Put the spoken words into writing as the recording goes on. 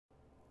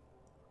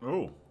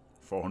Oh,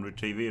 400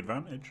 TV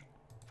advantage.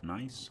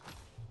 Nice.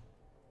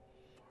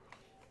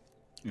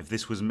 If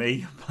this was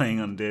me playing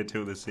on day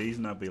 2 of the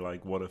season, I'd be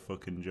like, what a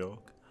fucking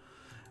joke.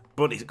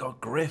 But he's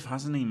got Griff,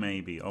 hasn't he,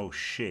 maybe? Oh,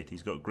 shit.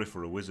 He's got Griff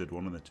or a Wizard,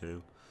 one of the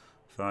two.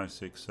 5,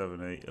 6,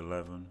 7, 8,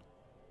 11.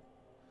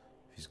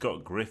 If he's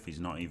got Griff, he's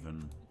not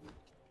even...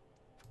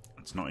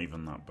 It's not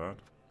even that bad.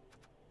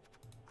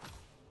 At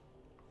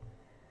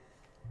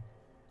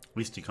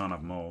least he can't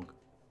have Morg.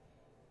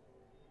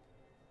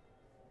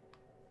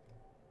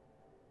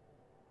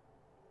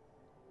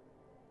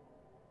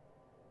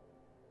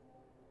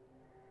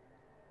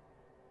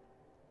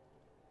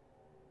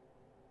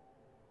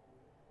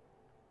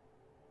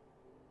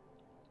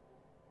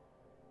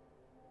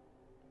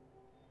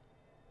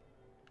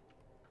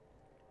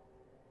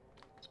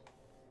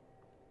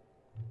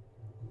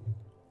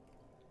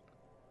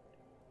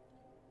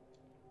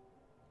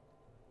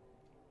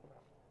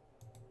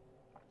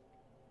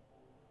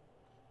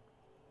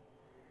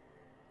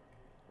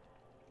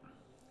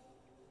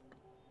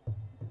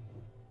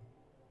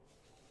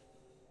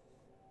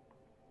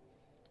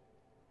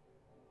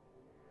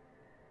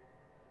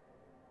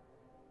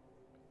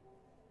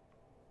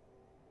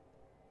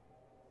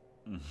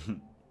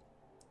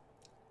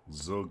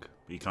 Zug.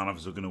 But you can't have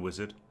Zug and a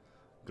Wizard.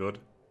 Good.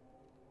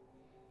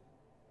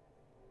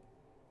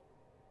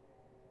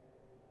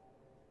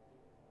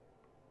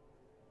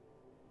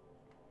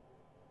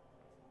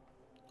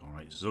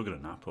 Alright, Zug and a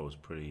Napo is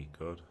pretty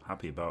good.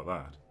 Happy about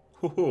that.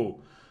 Whoa,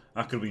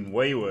 that could have been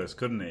way worse,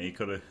 couldn't it? He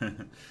could have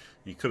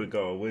he could have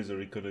got a Wizard,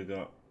 he could have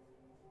got...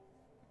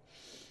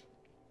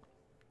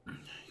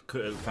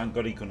 Thank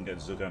God he couldn't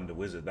get Zug and a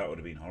Wizard. That would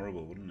have been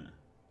horrible, wouldn't it?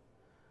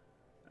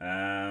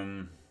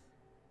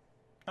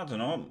 I don't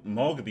know.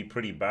 Morg would be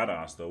pretty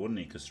badass though, wouldn't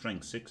he? Because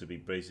strength 6 would be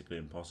basically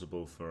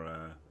impossible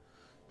for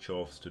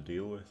Dwarfs to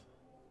deal with.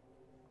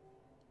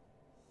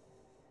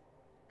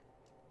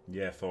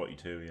 Yeah,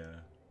 42. Yeah.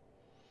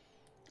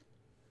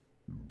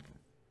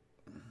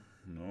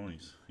 No,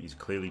 he's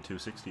clearly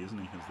 260, isn't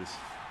he?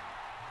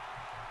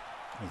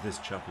 As this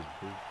chap has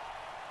proved.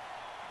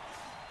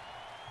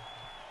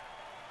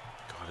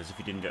 God, as if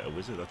he didn't get a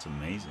Wizard. That's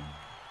amazing.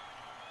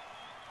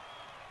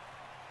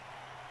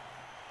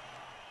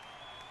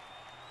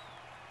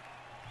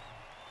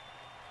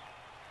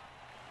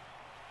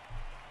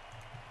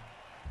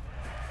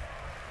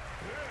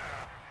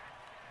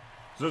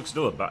 Zug's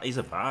still he's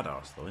a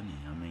badass though, isn't he?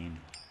 I mean,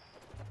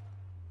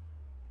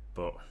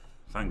 but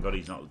thank God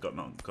he's not got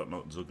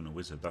Zug and a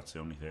Wizard. That's the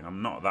only thing.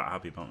 I'm not that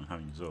happy about him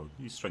having Zug.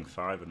 He's strength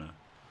 5 and a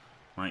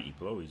mighty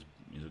blow. He's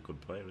a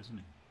good player, isn't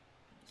he?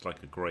 It's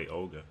like a great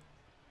ogre.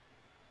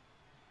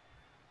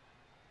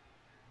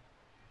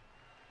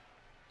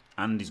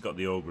 And he's got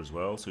the ogre as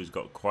well, so he's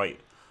got quite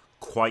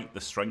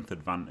the strength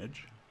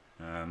advantage.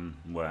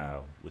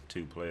 Well, with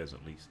 2 players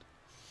at least,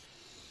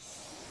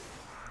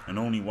 and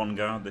only 1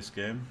 guard this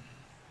game.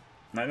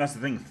 Now, that's the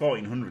thing.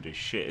 1400 is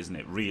shit, isn't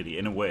it? Really,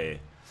 in a way,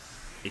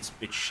 it's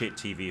shit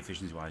TV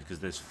efficiency wise because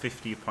there's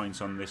 50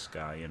 points on this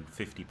guy and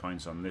 50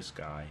 points on this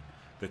guy.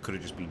 There could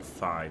have just been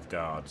 5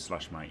 guards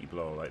 / mighty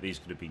blow. Like these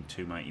could have been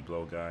 2 mighty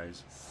blow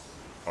guys,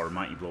 or a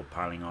mighty blow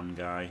piling on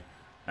guy,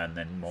 and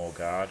then more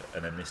guard,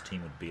 and then this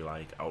team would be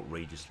like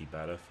outrageously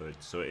better for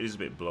it. So it is a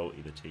bit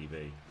bloaty, the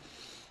TV,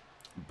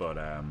 but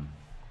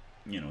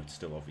you know, it's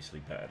still obviously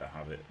better to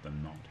have it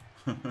than not.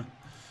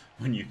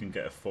 When you can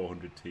get a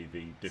 400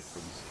 TV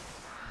difference.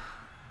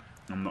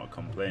 I'm not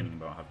complaining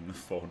about having the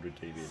 400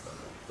 TV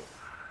advantage, but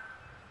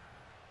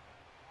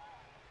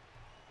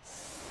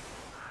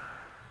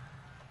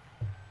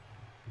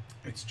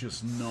it's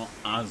just not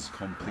as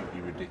completely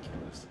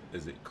ridiculous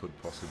as it could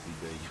possibly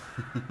be.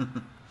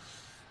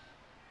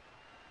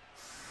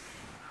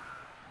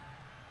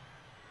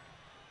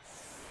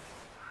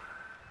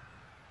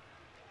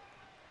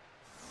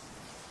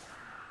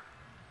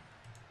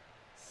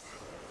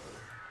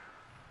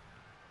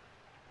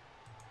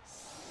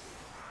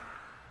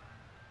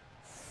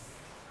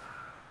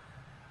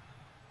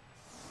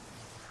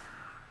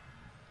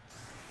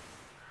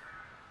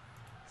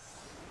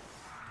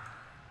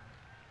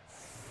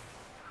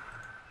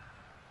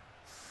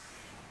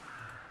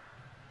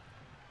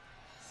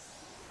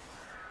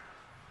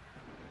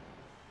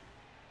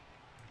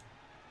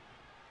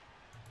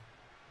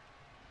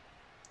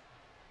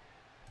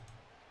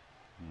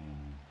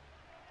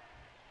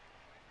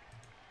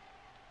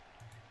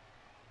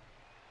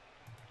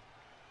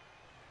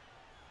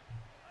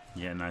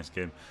 Yeah, nice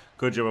game.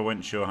 Good job I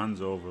went to show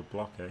hands over a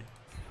block, eh?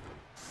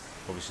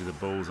 Obviously the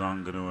Bulls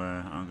aren't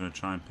gonna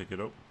try and pick it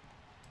up.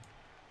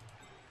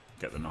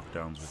 Get the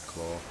knockdowns with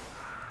Claw.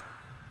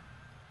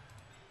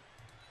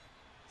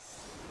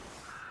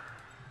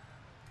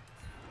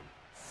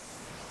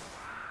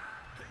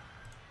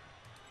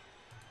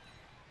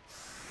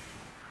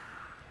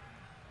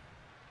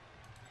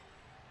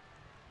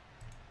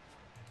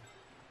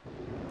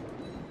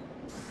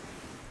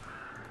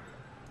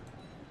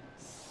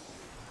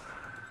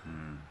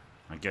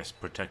 I guess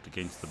protect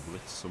against the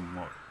blitz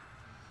somewhat.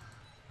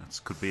 That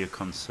could be a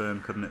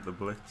concern, couldn't it? The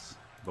blitz,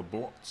 the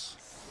blots.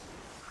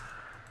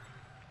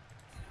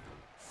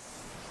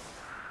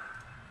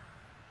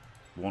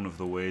 one of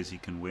the ways he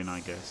can win, I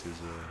guess, is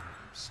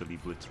a silly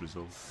blitz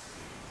result.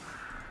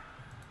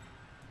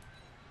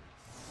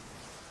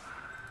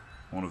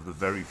 One of the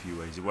very few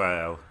ways.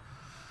 Well,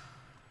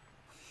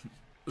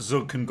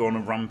 Zug can go on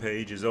a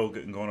rampage, his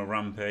Olga can go on a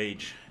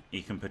rampage,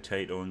 he can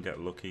potato and get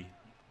lucky.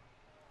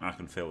 I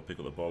can fail to pick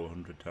up the ball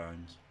 100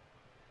 times.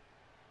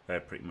 They're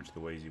pretty much the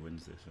ways he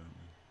wins this, aren't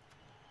they?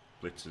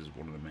 Blitz is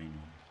one of the main ones.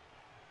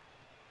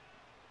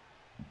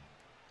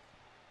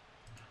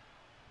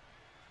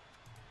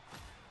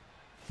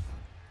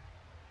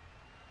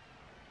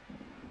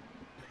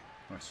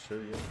 That's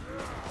true, yeah.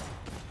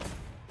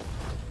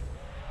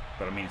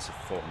 But I mean, it's a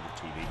 400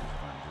 TV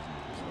disadvantage, isn't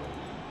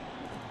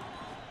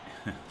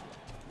it? So,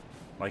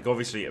 like,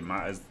 obviously it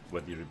matters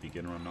whether you're a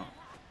beginner or not,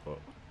 but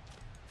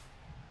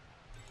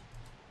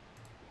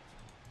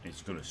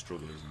it's going to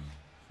struggle, isn't it?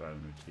 500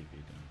 TV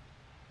down.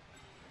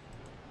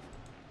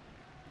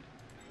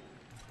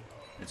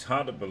 It's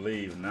hard to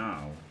believe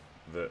now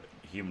that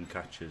human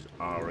catchers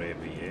are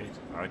AV8.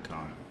 I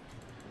can't.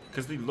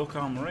 Because they look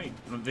armor 8.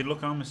 They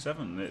look armor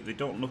 7. They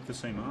don't look the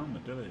same armor,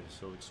 do they?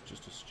 So it's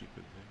just a stupid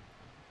thing.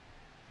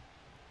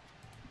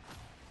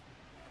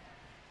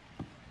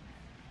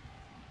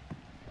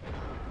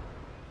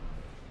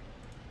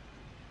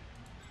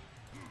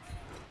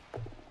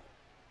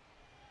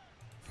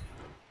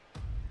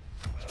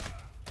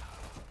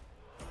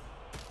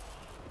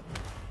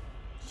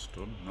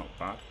 Stun, not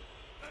bad.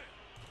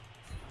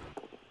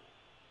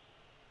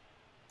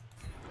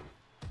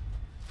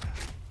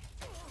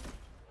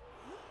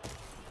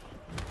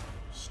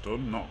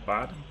 Stun, not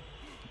bad.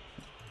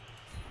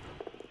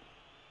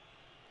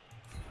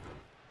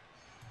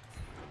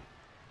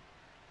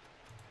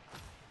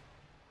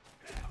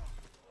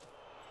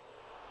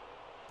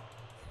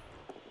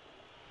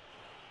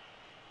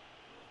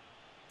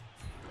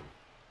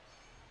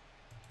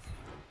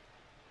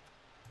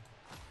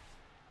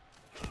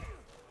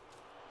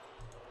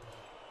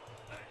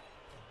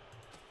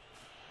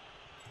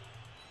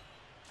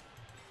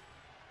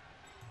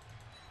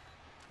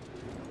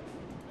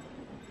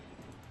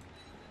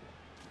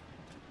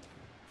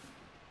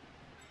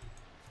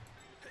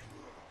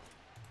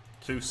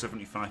 Two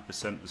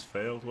 75% has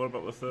failed. What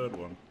about the third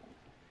one?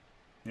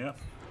 Yep.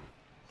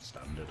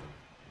 Standard.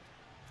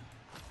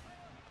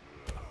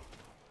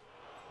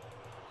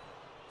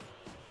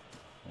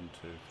 One,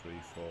 two, three,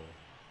 four.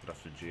 But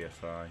after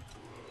GFI,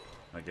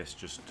 I guess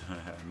just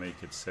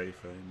make it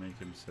safe, eh? Make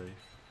him safe.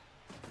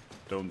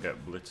 Don't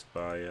get blitzed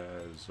by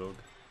Zug.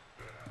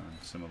 And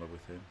similar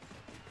with him.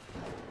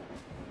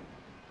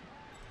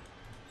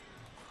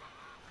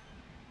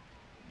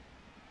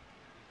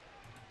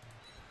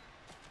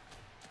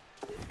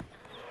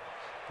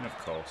 Of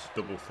course,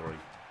 double 3.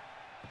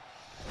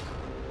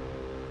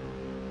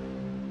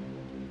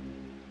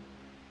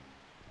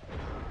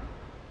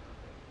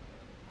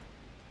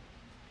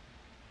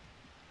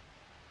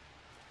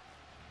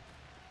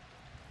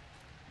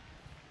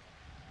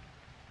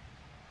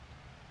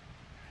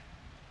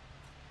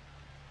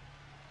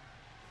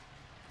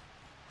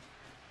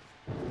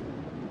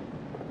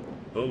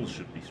 Bull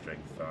should be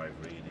strength 5,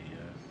 really,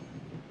 yeah.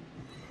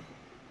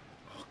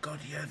 Oh god,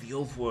 yeah, the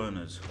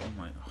Ulfwerners. Oh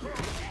my god.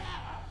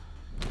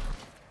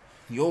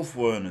 The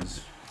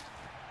Ulfwerners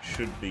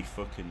should be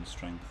fucking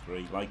strength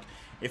 3. Like,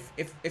 if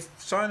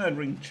Cyanide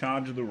Ring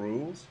charged the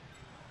rules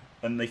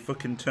and they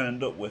fucking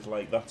turned up with,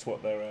 like, that's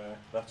what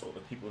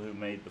the people who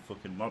made the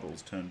fucking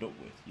models turned up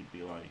with, you'd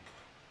be like,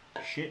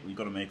 shit, we've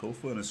got to make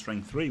Ulfwerners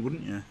strength 3,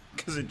 wouldn't you?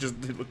 Because it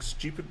looks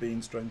stupid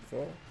being strength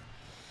 4.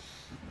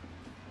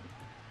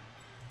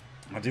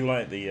 I do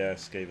like the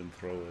Skaven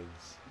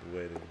throwers, the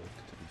way they look,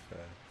 to be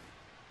fair.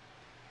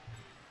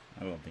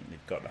 I don't think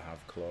they've got to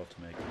have claw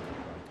to make them look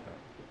like that.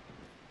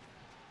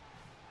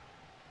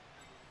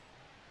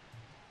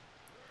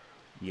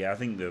 Yeah, I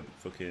think the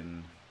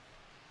fucking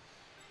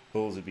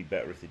bulls would be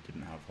better if they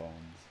didn't have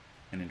horns.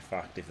 And in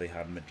fact, if they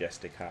had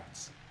majestic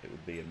hats, it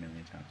would be a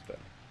million times better.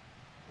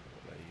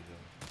 There you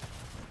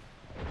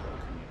go. What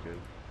can you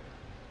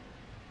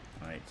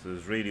do? Right, so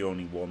there's really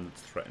only one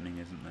that's threatening,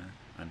 isn't there?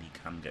 And he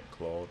can get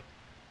clawed.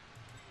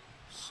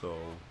 So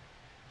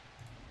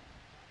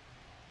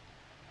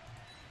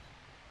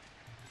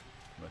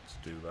let's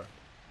do that.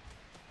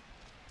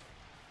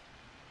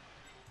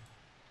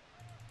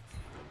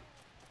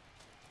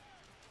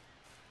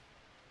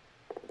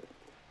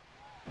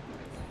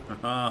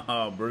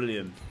 Haha,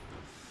 brilliant.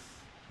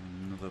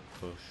 Another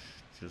push,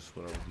 just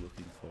what I was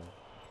looking for.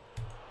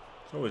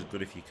 It's always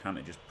good if you can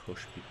to just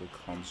push people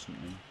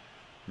constantly.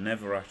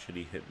 Never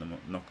actually hit them,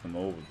 knock them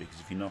over, because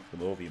if you knock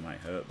them over you might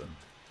hurt them.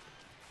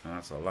 And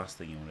that's the last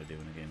thing you want to do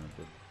in a game of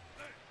Blood.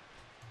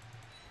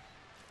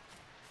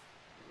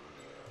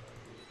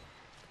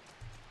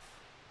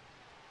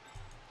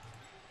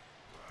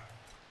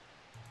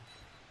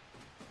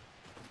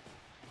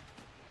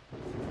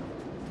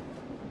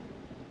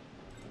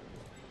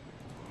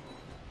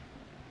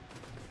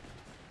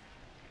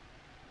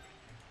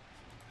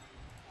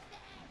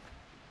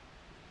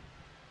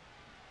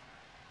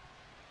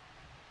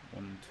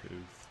 One, two,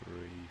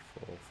 three,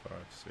 four,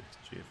 five, six,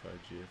 GFI,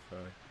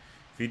 GFI.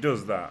 If he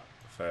does that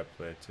Fair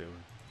play to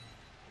him.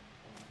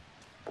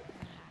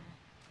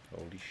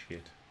 Holy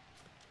shit.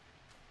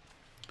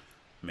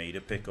 Made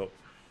a pickup.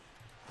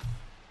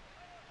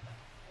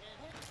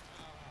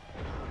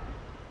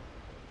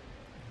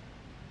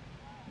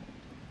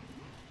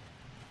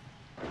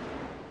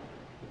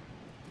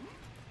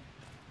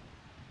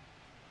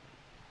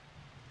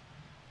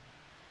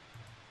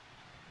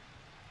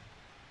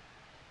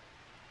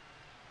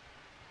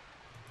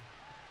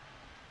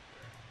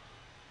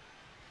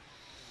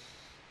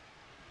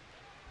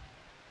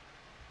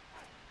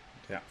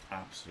 They're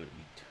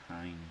absolutely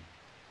tiny.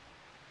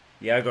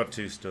 Yeah, I got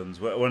 2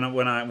 stuns. When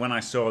I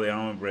saw the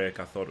armor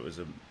break, I thought it was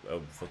a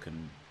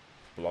fucking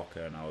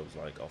blocker, and I was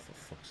like, oh, for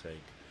fuck's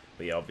sake.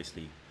 But yeah,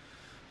 obviously,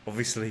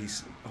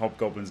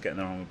 Hobgoblins getting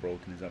their armor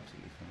broken is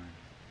absolutely fine.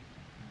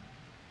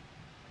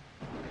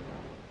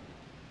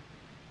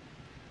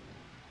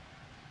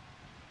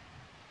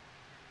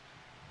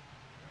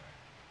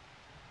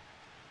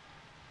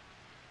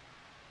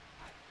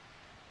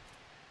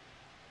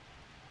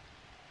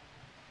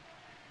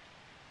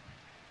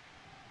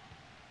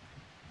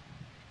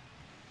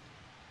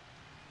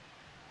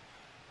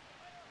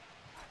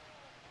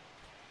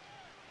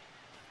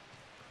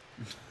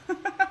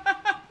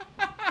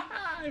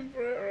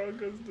 Emperor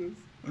Augustus.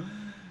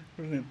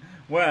 Brilliant.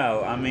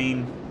 Well, I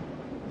mean,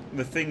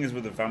 the thing is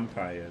with the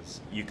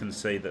vampires, you can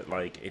say that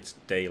like it's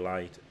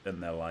daylight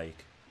and they're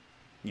like,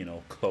 you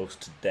know, close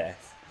to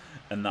death,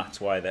 and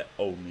that's why they're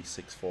only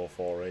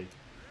 6,448.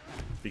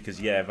 Because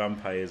yeah,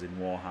 vampires in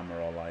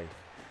Warhammer are like,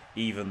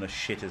 even the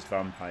shittest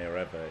vampire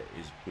ever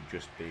would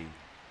just be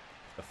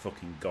a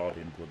fucking god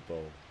in Blood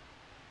Bowl.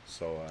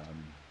 So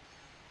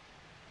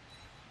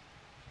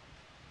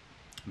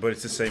but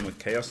it's the same with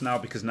Chaos now,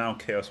 because now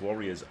Chaos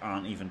Warriors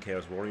aren't even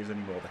Chaos Warriors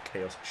anymore, they're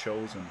Chaos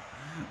Chosen,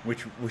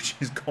 which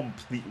is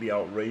completely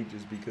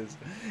outrageous, because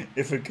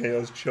if a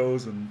Chaos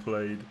Chosen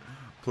played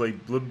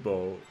Blood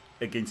Bowl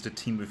against a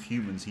team of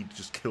humans, he'd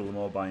just kill them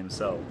all by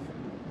himself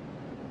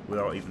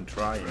without even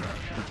trying.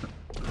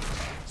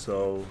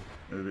 So,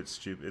 a bit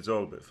stupid. It's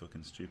all a bit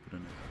fucking stupid,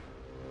 isn't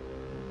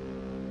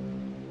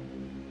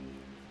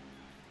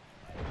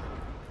it?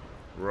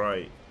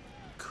 Right.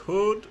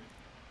 Could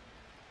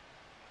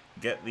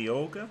get the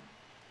ogre.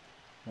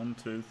 1,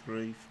 2,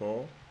 3,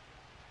 4.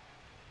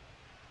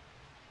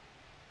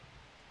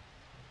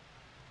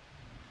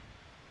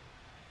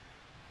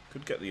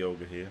 Could get the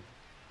ogre here.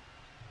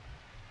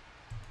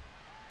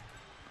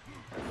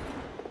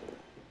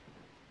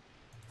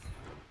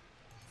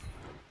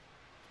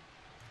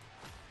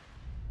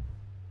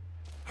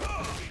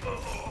 I'll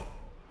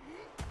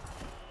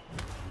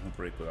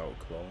break without a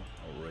claw.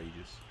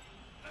 Outrageous.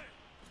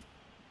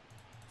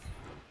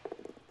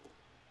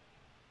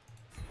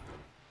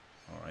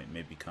 Alright,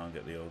 maybe can't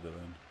get the ogre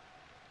then.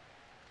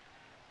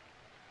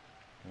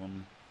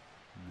 1,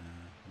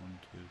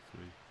 2,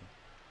 3,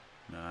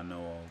 4. Nah, no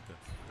ogre.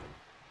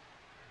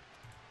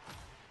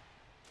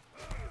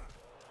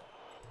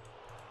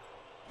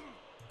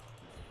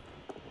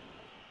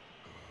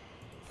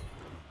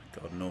 Oh my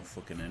god, no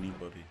fucking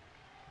anybody.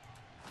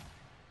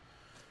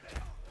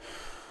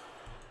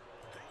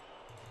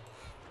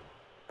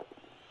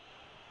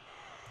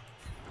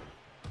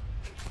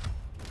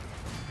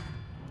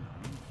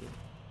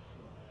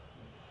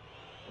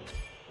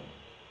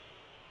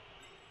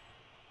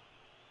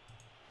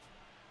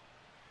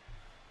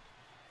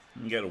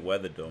 You get a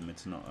weather dome.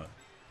 It's not a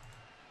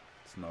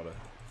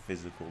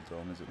physical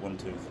dome, is it? 1,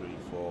 2, 3,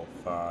 4,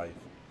 5,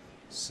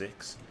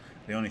 6.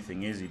 The only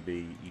thing is, he'd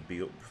be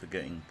up for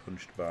getting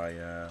punched by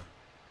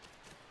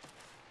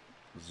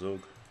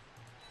Zug,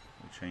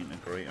 which ain't a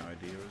great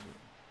idea, is it?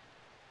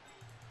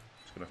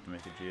 Just gonna have to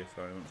make a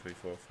GFI. 1, 3,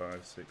 4,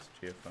 5, 6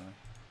 GFI.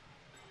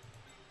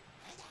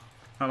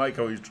 I like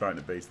how he's trying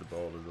to base the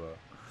ball as well,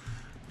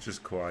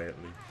 just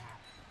quietly.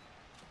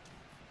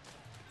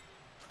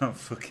 Oh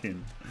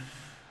fucking.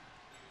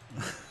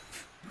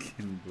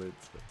 Fucking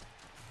blitzer.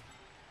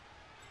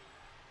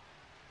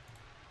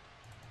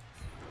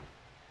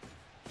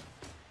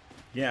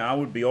 Yeah, I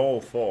would be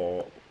all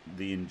for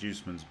the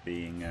inducements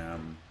being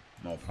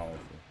more powerful.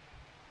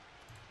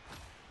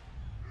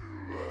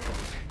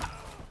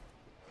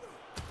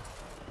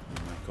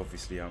 Like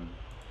obviously I'm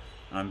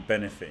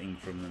benefiting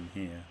from them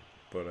here,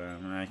 but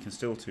I can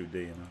still 2D,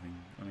 and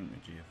I think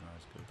the GFI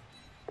is good.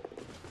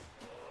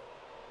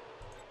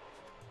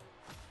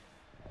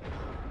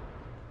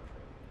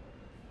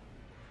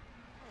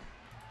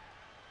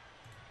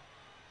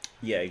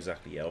 Yeah,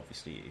 exactly. Yeah,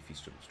 obviously, if you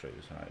stood straight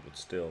as high, but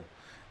still,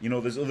 you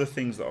know, there's other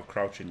things that are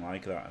crouching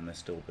like that, and they're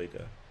still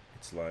bigger.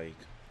 It's like,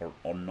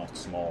 or not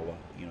smaller,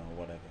 you know,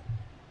 whatever.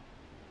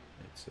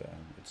 It's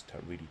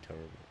really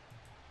terrible.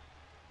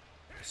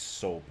 It's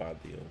so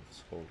bad, the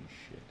elves. Holy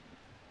shit.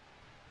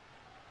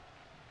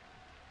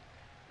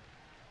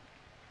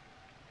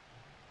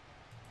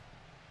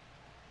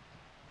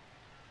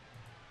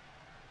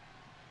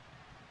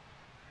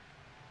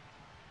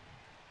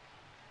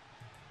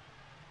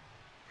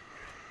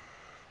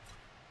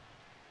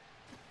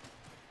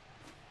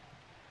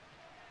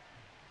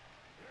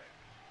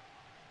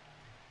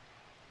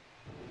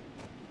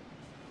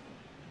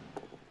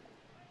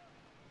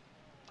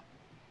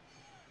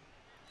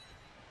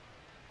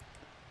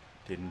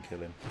 Didn't kill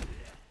him.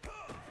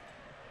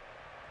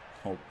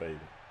 Oh, baby.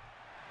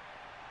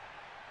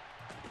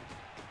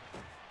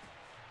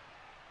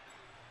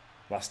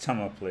 Last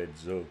time I played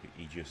Zug,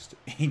 he just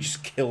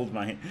killed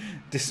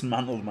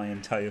dismantled my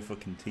entire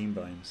fucking team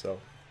by himself.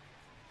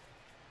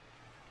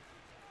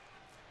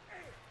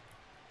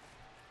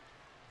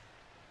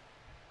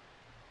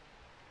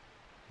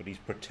 But he's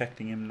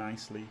protecting him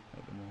nicely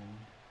at the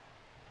moment.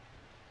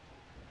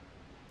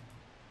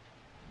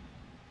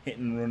 Hit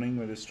and running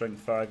with a strength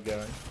 5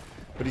 guy.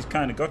 But he's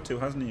kind of got to,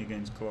 hasn't he,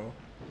 against Claw?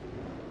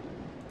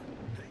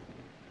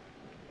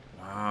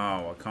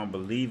 Wow, I can't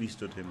believe he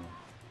stood him up.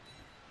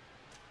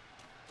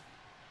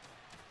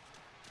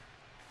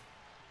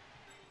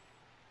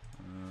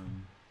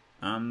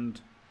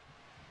 And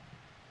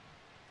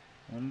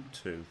 1,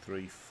 2,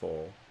 3,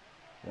 4.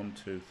 1,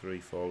 2, 3,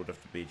 4 would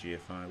have to be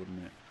GFI,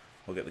 wouldn't it?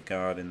 I'll get the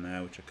guard in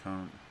there, which I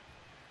can't.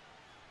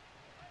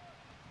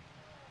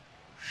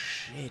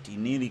 Shit, he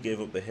nearly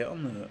gave up the hit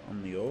on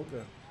the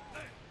ogre.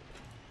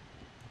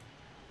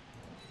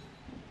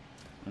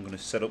 I'm going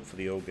to set up for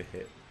the ogre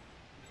hit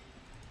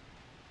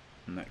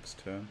next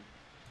turn.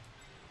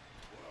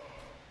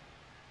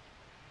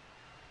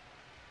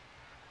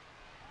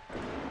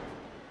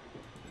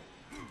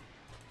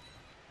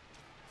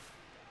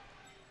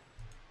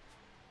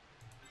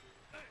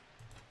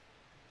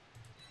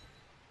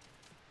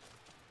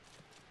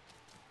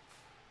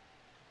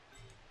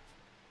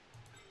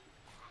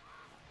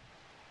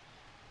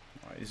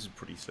 This is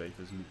pretty safe,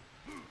 isn't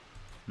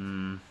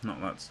it?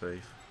 Not that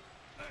safe.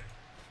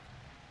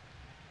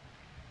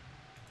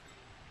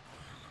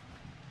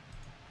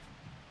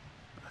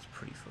 That's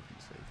pretty fucking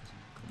safe, isn't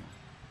it? Come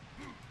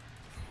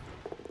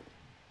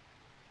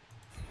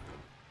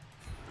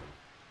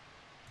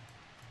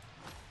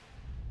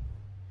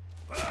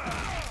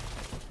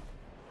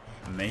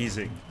on.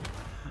 Amazing.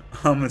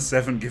 Armor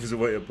 7 gives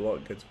away a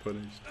block, gets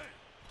punished.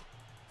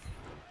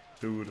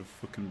 Who would have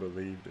fucking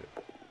believed it?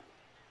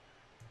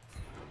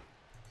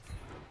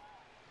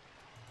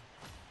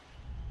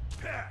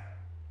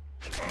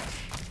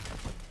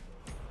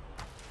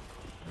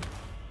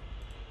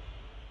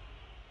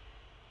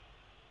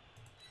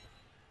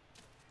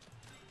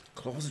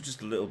 Claws are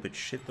just a little bit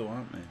shit though,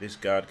 aren't they? This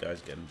guard guy's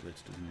getting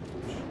blitzed, doesn't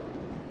he?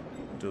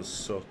 Which does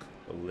suck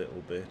a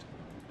little bit.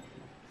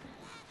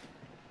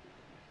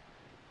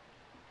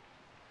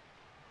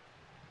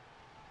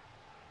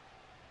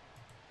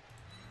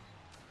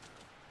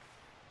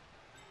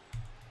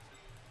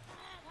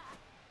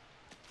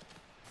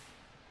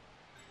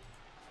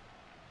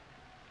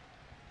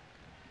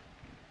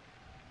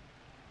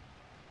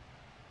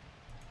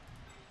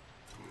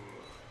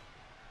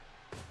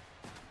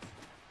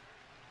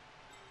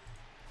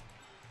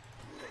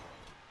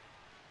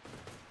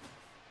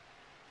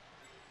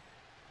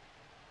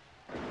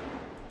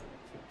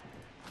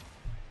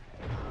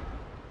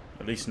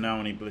 At least now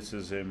when he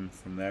blitzes him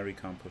from there, he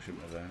can't push him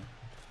to there.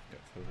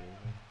 Get further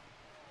away.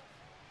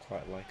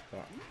 Quite like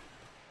that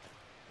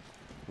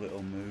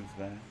little move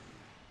there.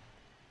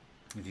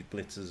 If he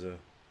blitzes a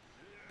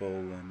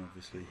bull, then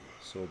obviously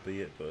so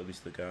be it, but at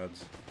least the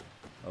guard's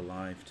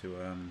alive to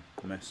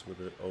mess with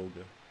the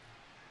ogre.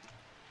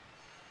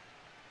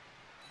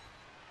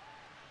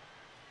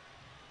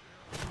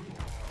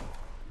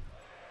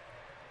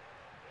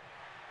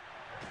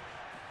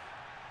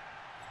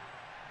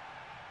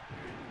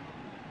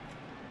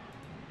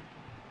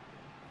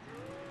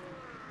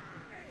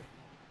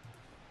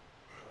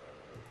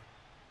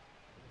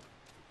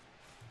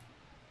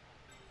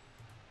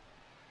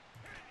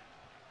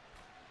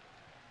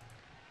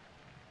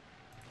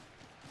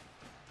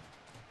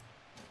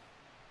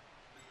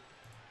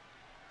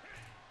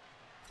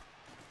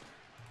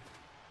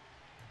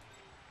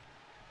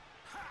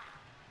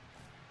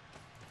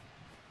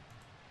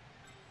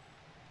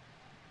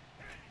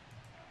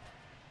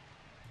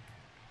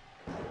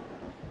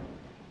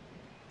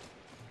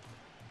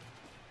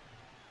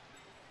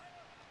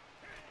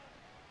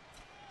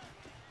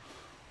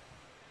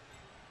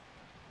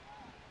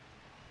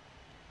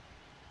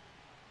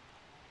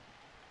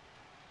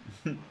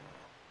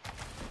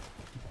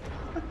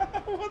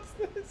 What's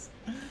this?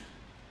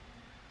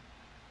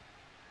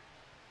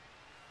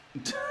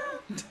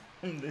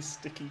 Damn this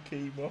sticky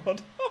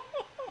keyboard.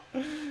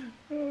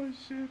 Oh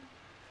shit.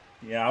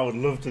 Yeah, I would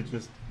love to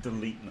just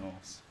delete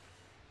Norse.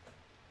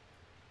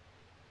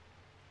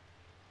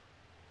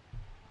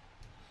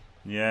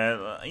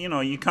 Yeah, you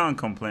know, you can't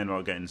complain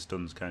about getting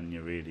stuns, can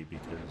you, really,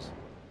 because,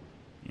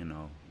 you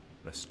know,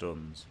 they're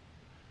stuns.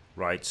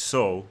 Right,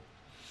 so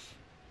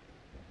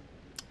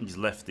he's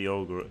left the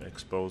ogre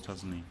exposed,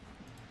 hasn't he?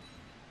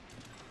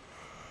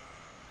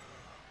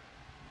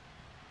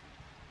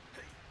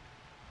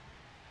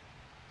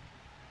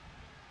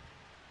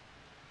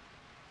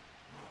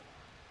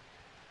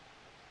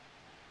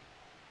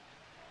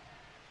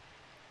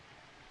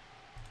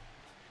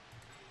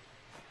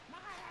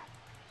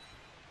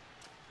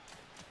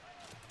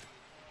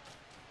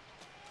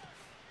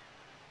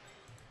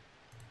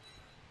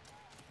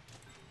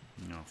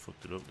 No, I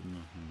fucked it up, didn't I?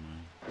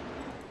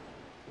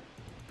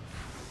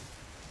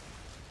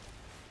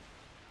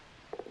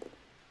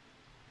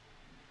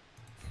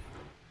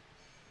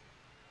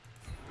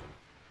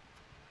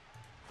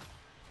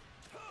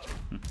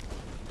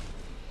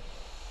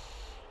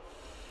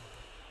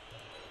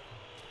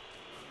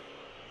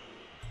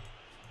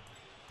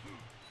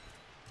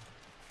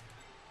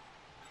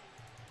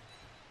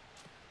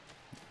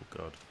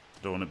 God.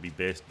 I don't want to be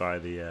based by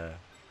the...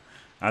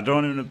 I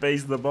don't want to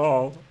base the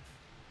ball.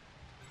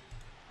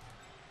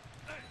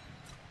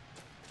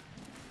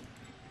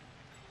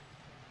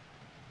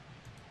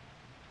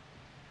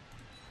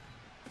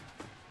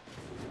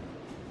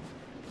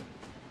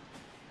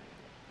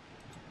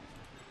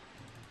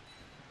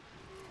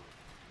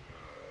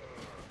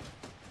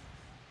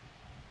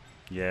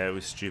 Yeah, it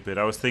was stupid.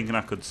 I was thinking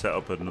I could set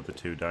up another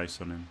 2 dice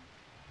on him.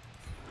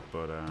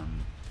 But,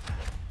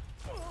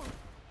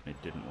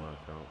 it didn't work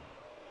out.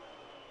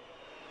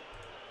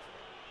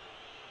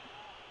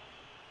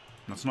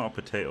 That's not a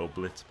potato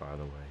blitz, by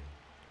the way.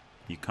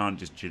 You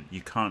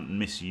can't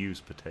misuse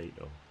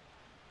potato.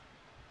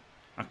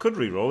 I could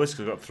re-roll this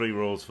because I've got 3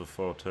 rolls for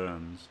 4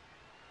 turns.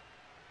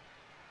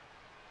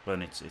 But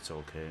it's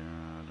okay.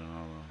 I don't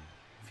know.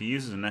 If he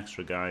uses an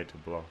extra guy to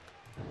block,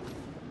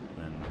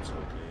 then that's okay,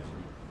 isn't it?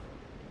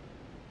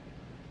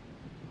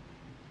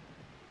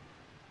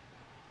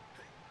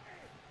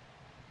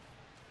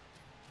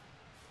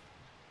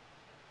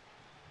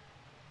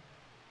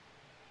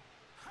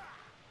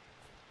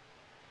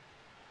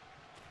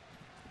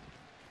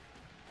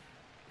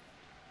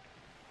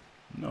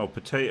 No,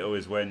 potato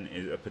is when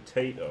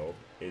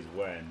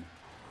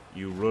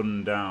you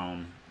run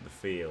down the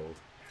field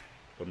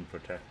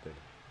unprotected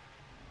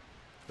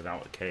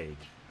without a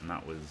cage, and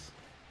that was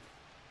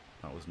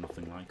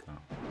nothing like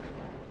that.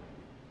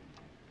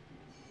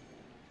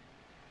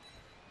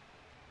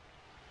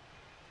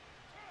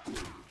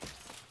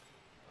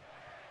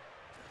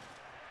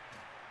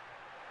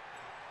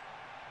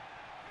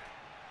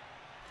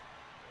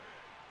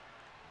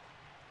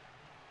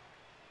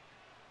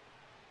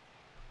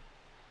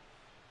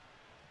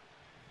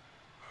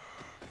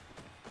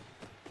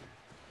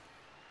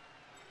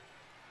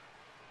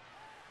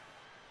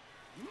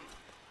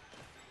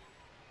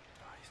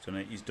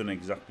 He's done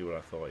exactly what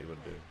I thought he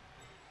would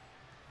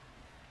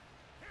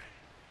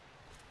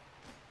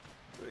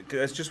do.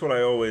 It's just what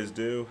I always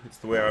do. It's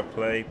the way I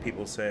play.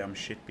 People say I'm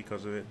shit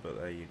because of it, but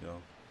there you go.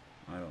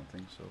 I don't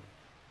think so.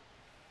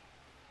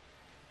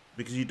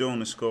 Because you don't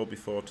want to score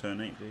before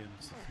turn 8, do you?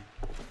 That's the thing.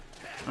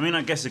 I mean,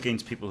 I guess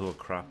against people who are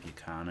crap you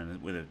can,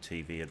 and with a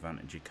TV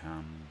advantage you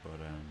can. But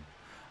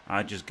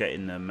I just get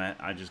in the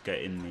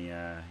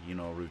you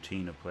know,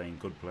 routine of playing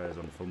good players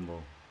on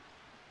Fumble.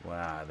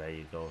 Wow, there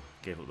you go.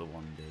 Gave up the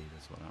 1D,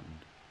 that's what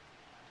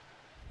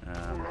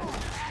happened.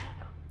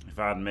 If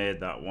I'd made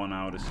that one,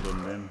 I would have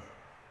slummed in.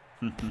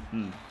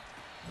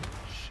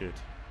 Shit.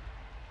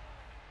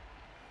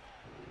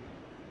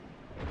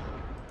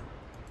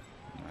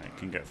 Right,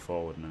 can get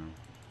forward now.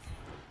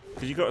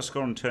 Because you've got to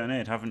score on turn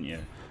 8, haven't you?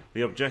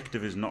 The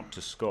objective is not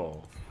to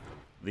score.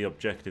 The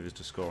objective is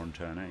to score on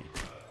turn 8.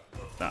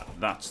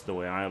 That's the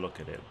way I look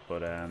at it.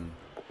 But I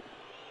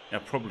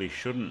probably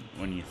shouldn't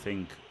when you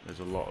think there's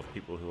a lot of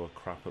people who are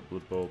crap at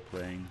Bloodbowl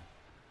playing.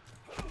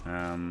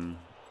 And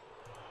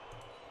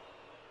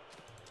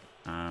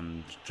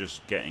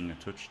just getting a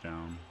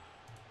touchdown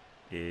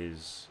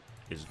is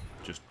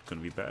just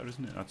going to be better,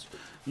 isn't it? That's,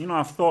 you know,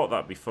 I've thought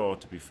that before,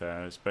 to be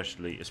fair,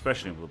 especially in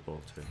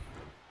Bloodbowl 2.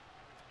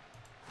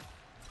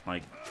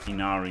 Like,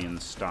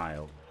 Inarian's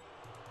style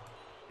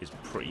is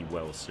pretty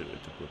well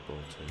suited to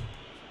Bloodbowl 2.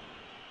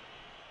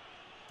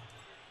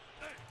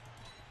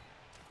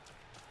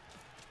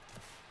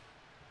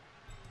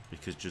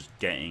 Because just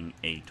getting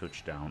a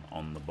touchdown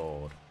on the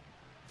board,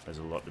 there's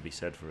a lot to be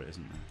said for it,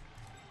 isn't there?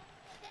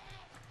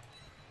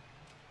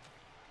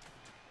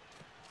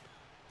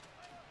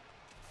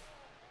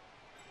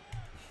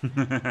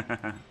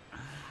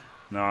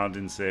 No, I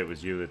didn't say it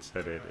was you that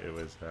said it. It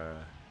was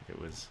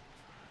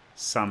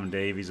Sam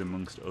Davies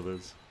amongst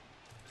others.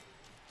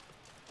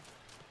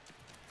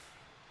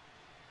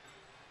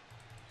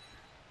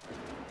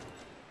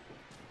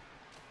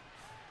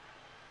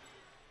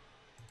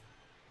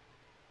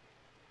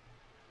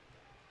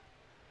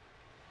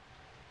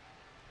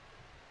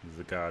 There's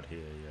a guard here,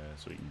 yeah,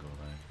 so you can go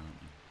there, can't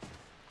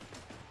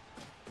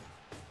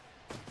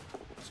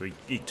you? So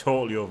he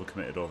totally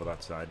overcommitted over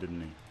that side,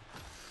 didn't he?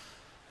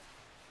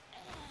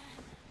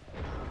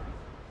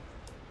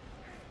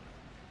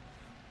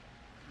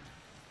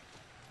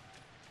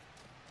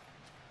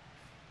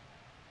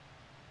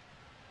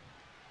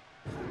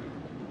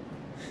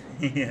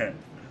 Yeah.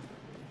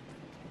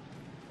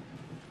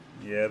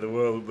 Yeah, the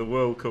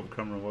World Cup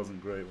camera wasn't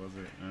great, was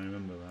it? I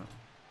remember that.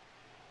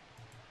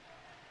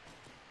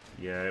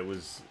 Yeah, it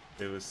was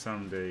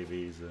Sam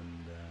Davies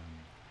and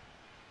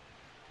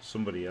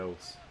somebody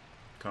else.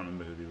 Can't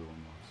remember who the other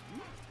one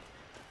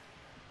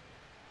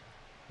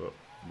was.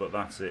 But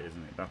that's it,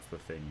 isn't it? That's the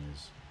thing,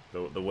 is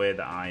the way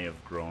that I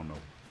have grown up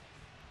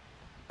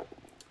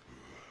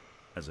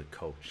as a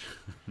coach,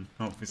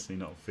 obviously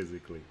not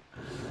physically,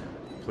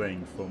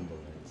 playing Fumble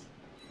is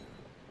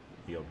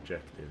the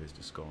objective is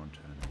to score on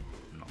turn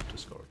 8, not to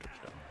score a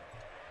touchdown.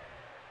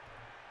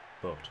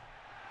 But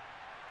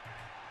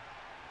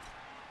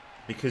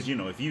because, you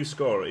know, if you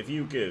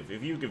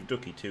give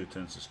Ducky 2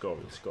 turns to score,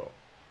 he'll score.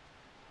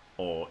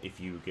 Or if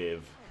you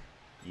give,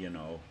 you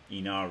know,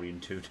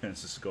 Inarian 2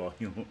 turns to score,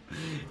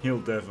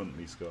 he'll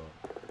definitely score.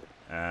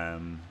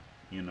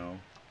 you know.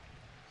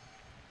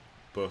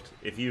 But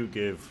if you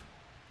give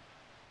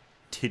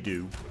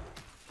Tiddu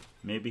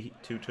maybe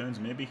 2 turns,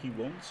 maybe he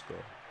won't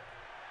score.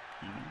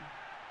 You know?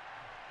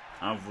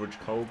 Average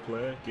cold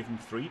player, give him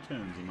 3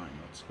 turns, he might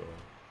not score.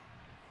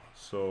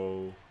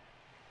 So,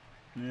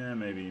 yeah,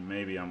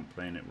 maybe I'm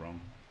playing it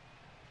wrong.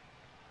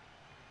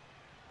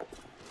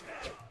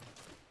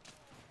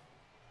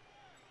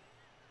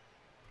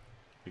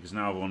 Because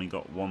now I've only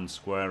got 1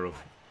 square of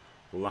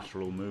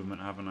lateral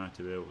movement, haven't I,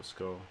 to be able to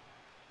score.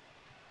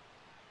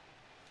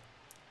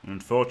 And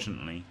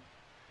unfortunately,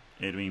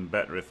 it'd been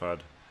better if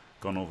I'd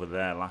gone over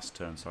there last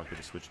turn so I could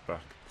have switched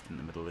back in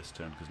the middle of this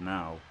turn, because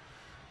now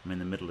I'm in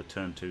the middle of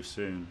turn too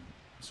soon,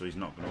 so he's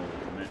not going to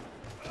overcommit.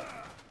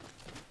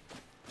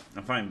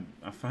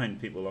 I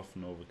find people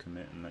often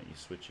overcommit and let you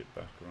switch it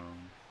back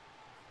around.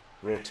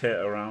 Rotate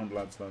around,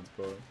 lads,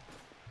 boys.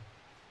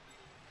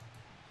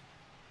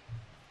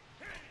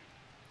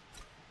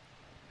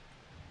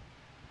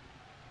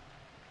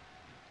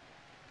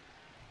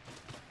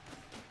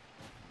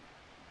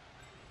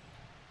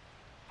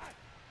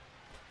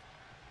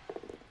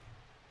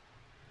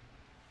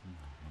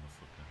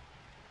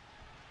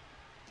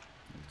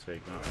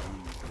 Take that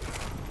one.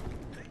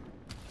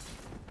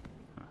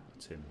 Ah,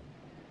 that's him.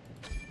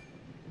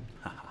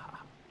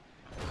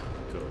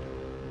 Good.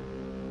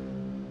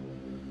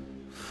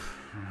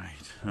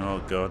 Right. Oh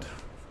god.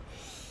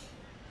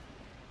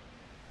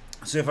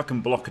 See if I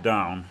can block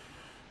down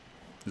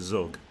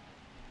Zug.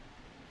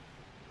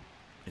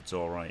 It's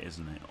alright,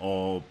 isn't it?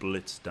 Or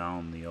blitz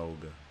down the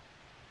ogre.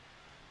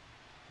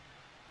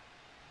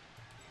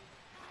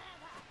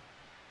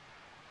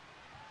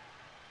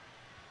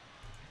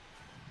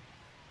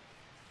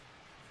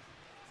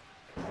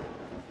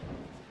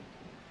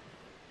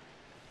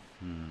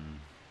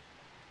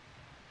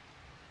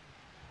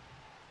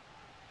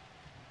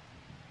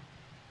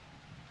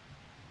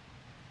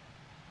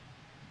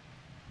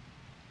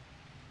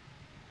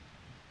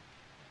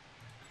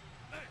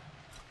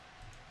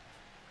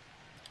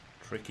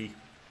 Tricky.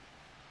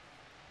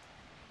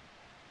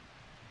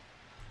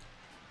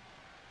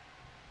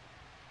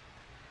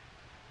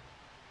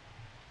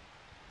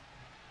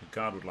 The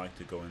guard would like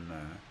to go in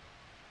there.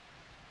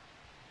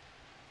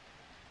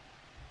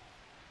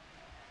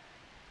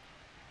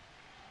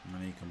 And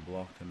then he can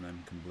block and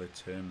then can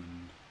blitz him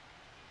and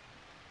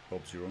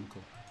Bob's your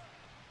uncle.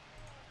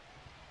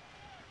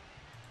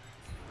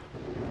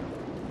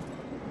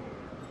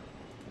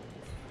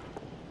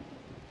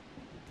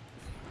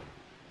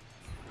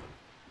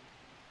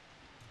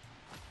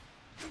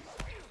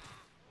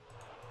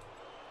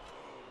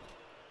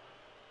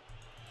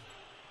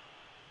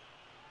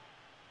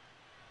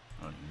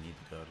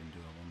 Guarding, do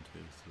I 1, 2,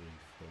 3,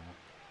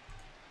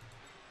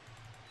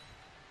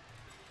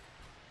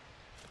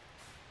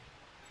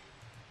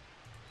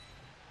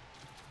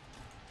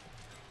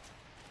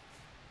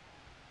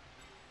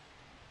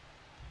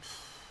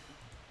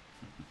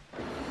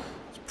 4?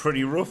 It's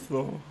pretty rough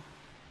though.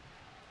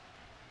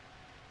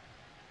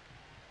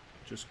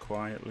 Just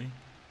quietly.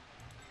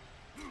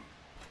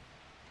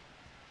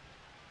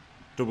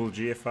 Double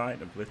GFI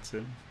to blitz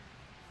him.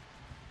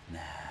 Nah.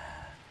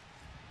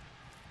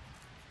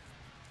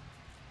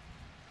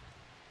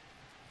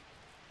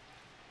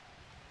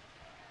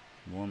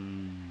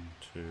 1,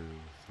 2,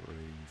 3,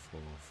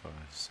 4, 5,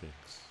 6.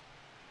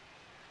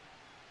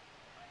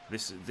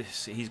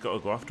 This he's got to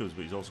go afterwards,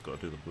 but he's also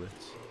got to do the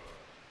blitz.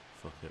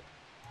 Fuck it.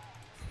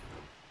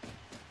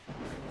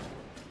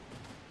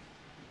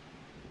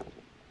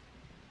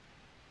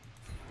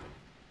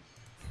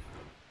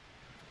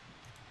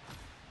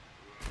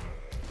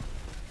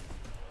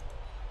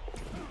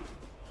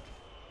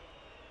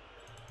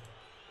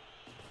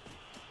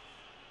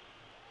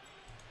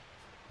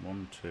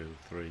 One, 2,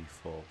 3,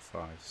 4,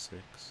 5,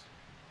 6.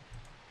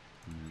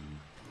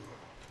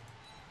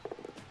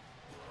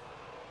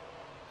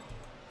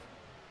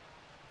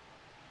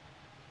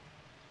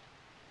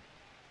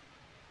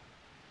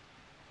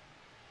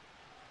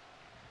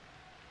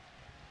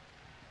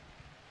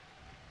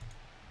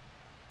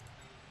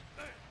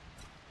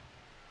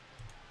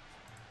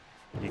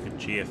 You could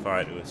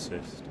GFI to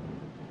assist.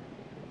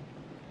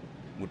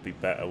 Would be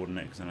better, wouldn't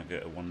it? Because then I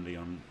get a 1D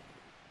on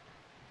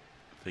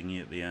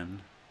thingy at the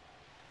end.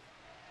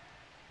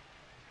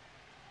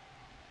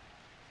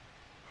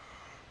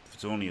 If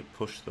it's only a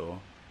push though,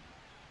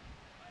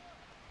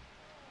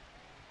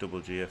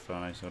 double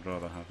GFI, so I'd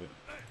rather have it.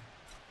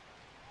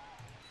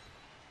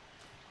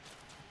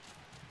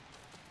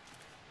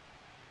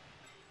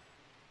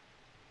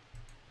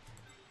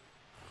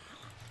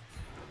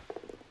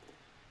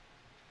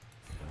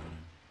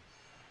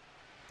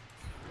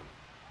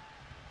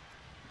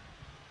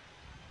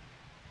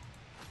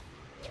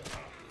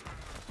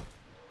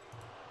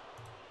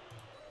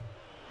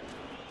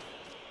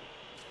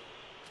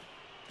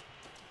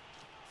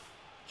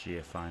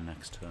 GFI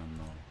next turn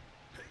though.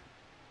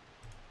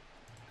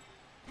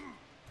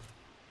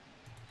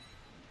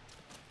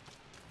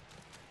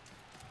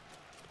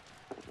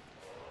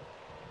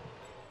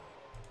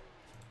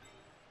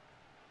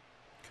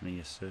 Can he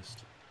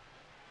assist?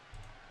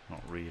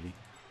 Not really.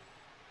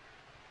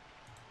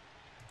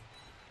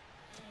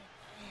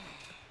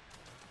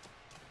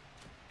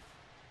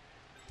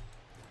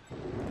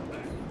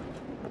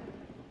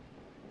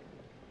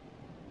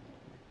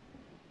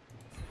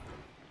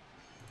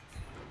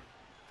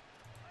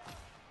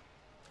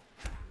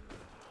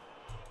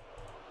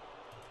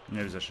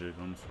 Maybe I should have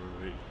gone for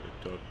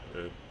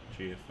a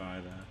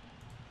GFI there.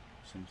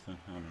 Something,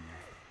 I don't know.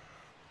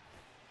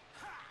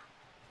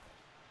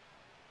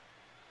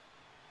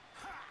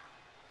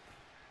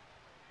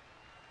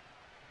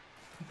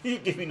 You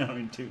give me now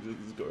in two to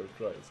score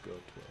twice, score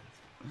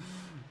twice.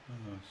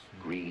 Oh,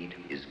 greed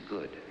is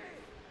good.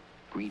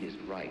 Greed is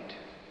right.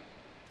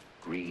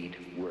 Greed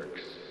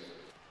works.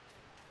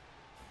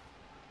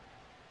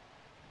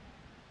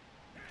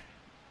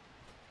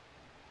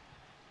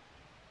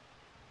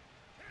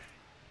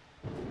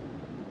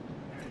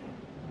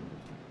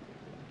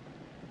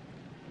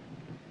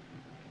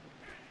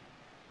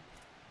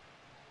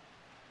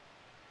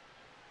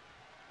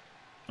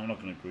 I'm not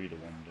going to agree to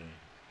one day.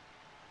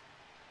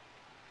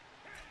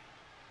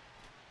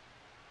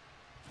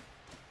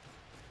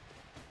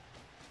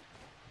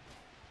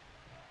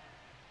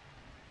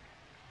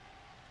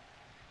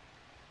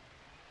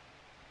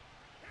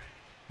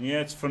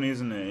 Yeah, it's funny,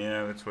 isn't it?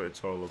 Yeah, that's what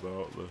it's all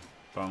about. The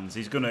balance.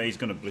 He's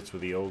gonna blitz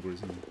with the ogre,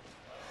 isn't he?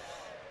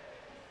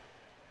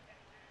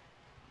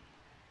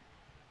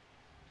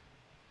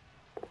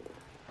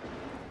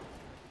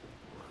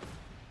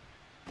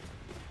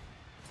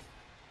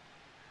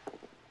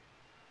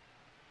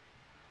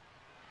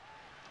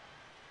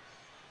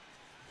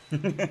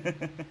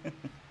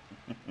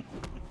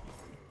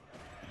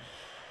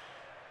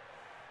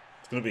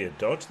 It's gonna be a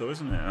dodge, though,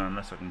 isn't it?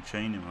 Unless I can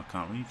chain him, I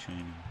can't really chain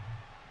him.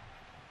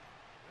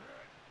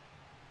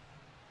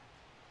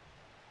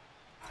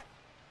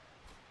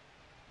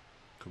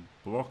 Could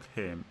block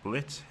him,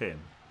 blitz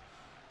him,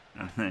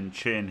 and then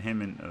chain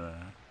him into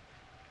there.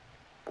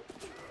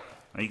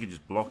 Or you could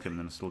just block him,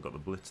 then I still got the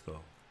blitz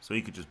though. So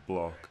you could just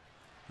block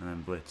and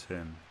then blitz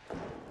him.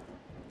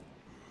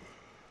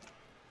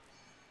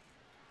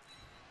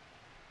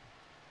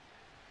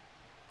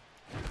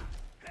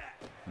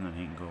 And then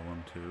he can go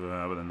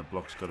 1-2, but then the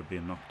block's got to be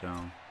a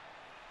knockdown.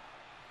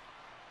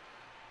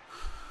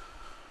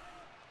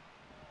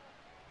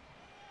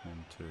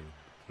 One, two,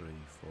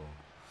 three, four.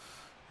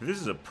 If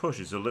this is a push,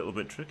 it's a little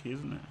bit tricky,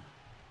 isn't it?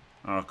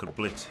 Oh, I could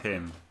blitz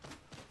him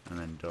and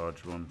then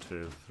dodge 1,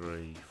 2,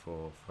 3,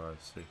 4, 5,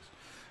 6.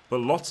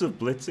 But lots of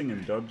blitzing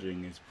and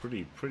dodging is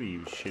pretty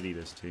shitty,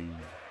 this team.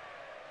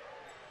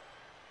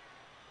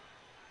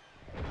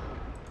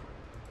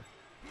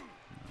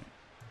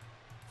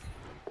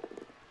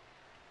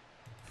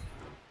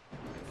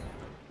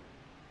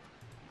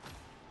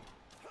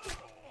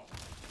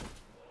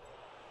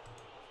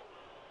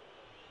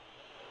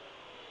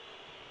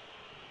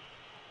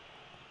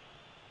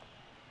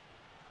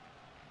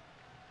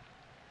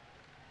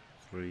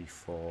 Three,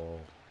 4,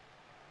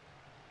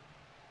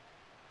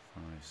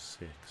 5,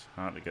 6.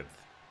 Hard to get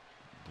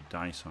the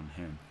dice on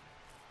him.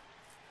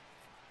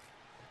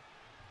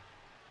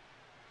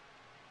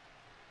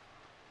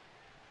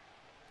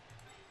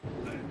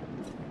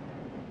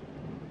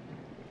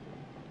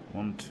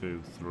 One,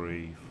 2,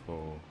 3,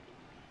 4.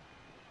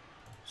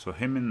 So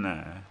him in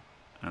there,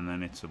 and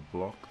then it's a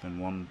block. Then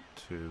 1,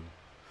 2.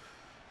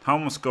 How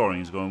am I scoring?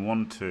 He's going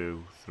 1,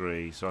 2,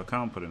 3. So I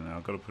can't put him there.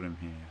 I've got to put him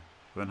here.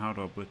 But then how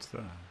do I blitz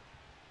there?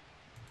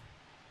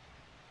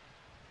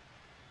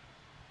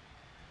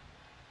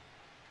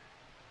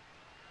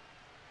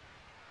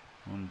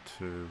 1,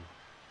 2.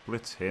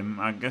 Blitz him.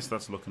 I guess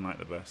that's looking like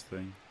the best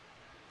thing.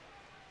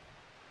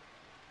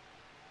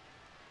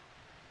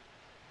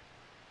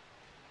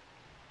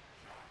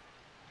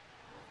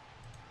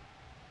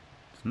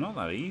 It's not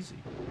that easy.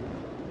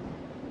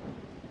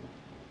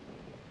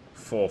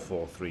 4,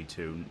 4, 3,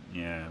 2.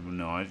 Yeah, no,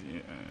 no.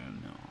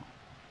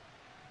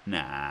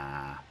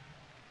 Nah.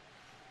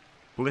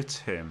 Blitz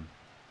him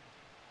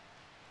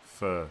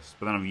first,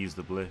 but then I've used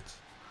the blitz.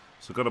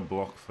 So I've got to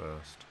block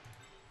first.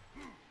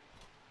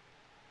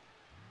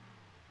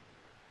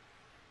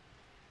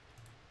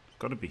 It's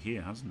got to be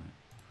here, hasn't it?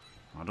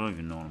 I don't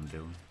even know what I'm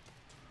doing.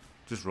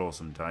 Just roll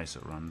some dice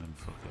at random,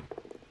 fuck it.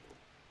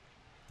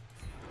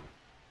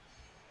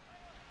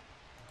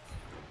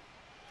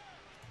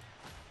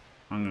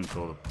 I'm going to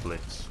go the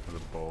blitz for the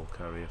ball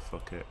carrier,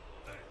 fuck it.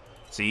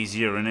 It's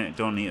easier, innit?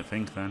 Don't need to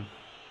think then.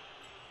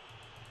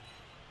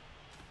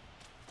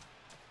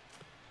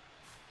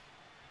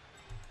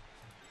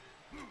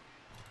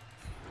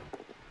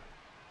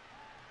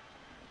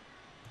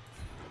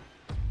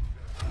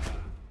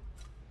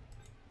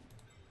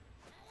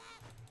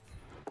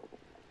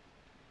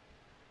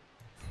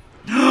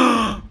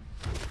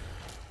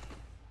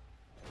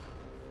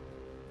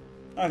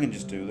 I can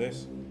just do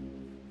this.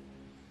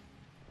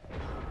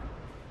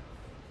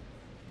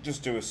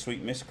 Just do a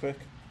sweet misclick.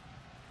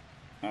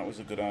 That was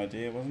a good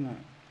idea, wasn't it?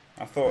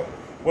 I thought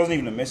it wasn't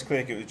even a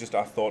misclick, it was just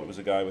I thought it was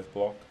a guy with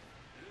block.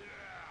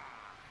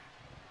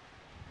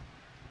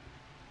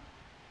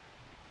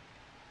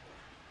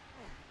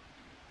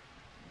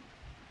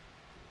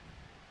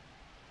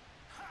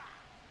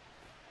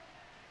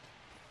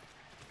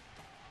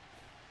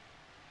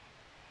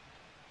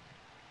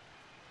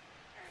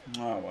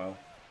 Oh well.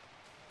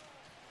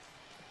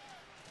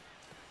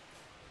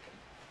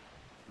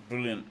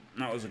 Brilliant.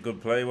 That was a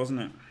good play, wasn't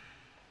it?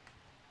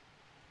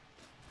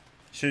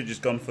 Should have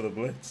just gone for the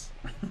blitz.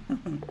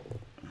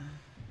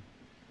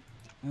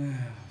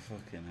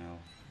 Fucking hell.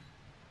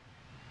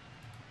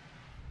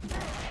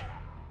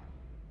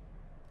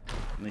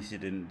 At least he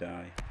didn't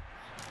die.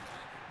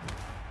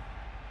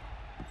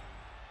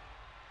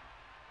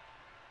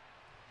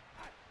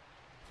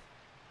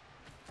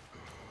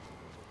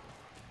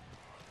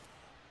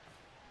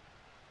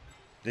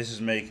 This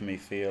is making me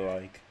feel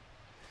like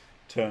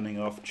turning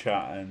off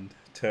chat and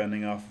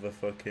turning off the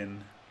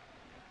fucking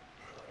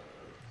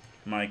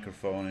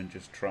microphone and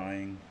just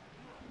trying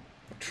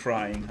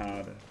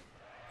harder.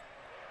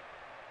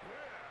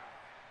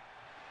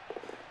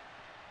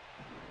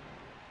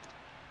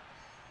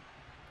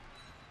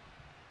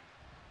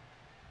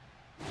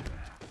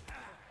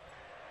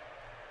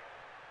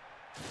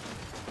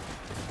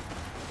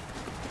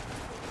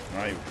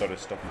 Right, we've got to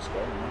stop him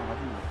scoring now,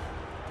 haven't we?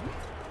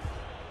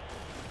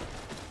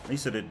 At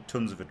least I did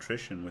tons of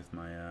attrition with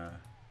my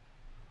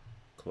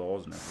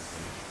claws and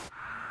everything.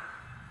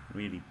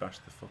 Really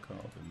bashed the fuck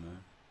out of him there.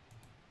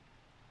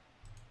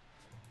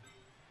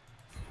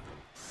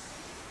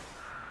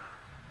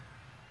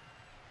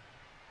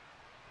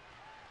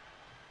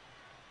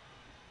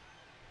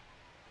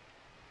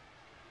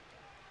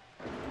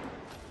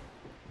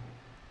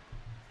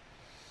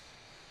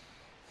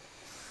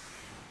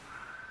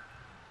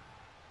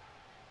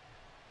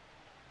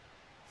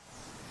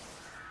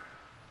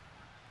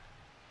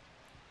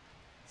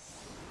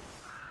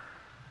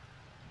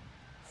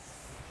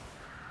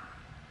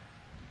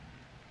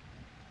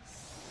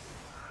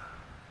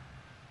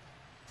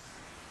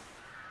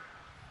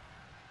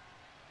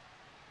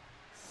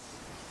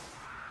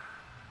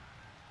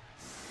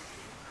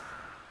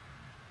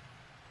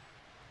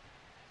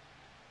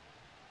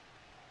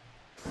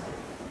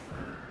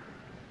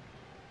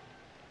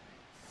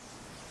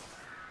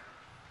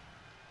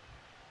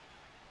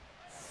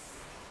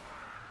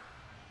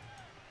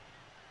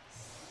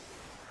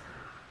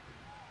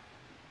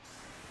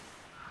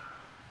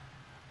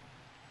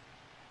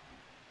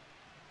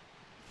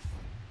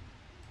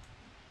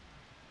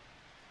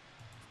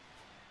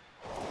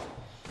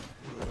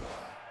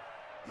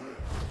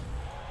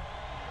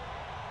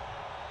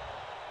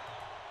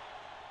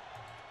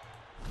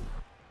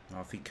 Oh,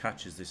 if he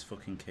catches this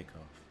fucking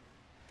kickoff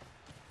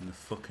in the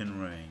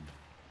fucking rain.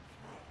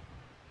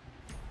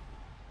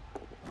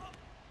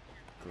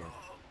 Good.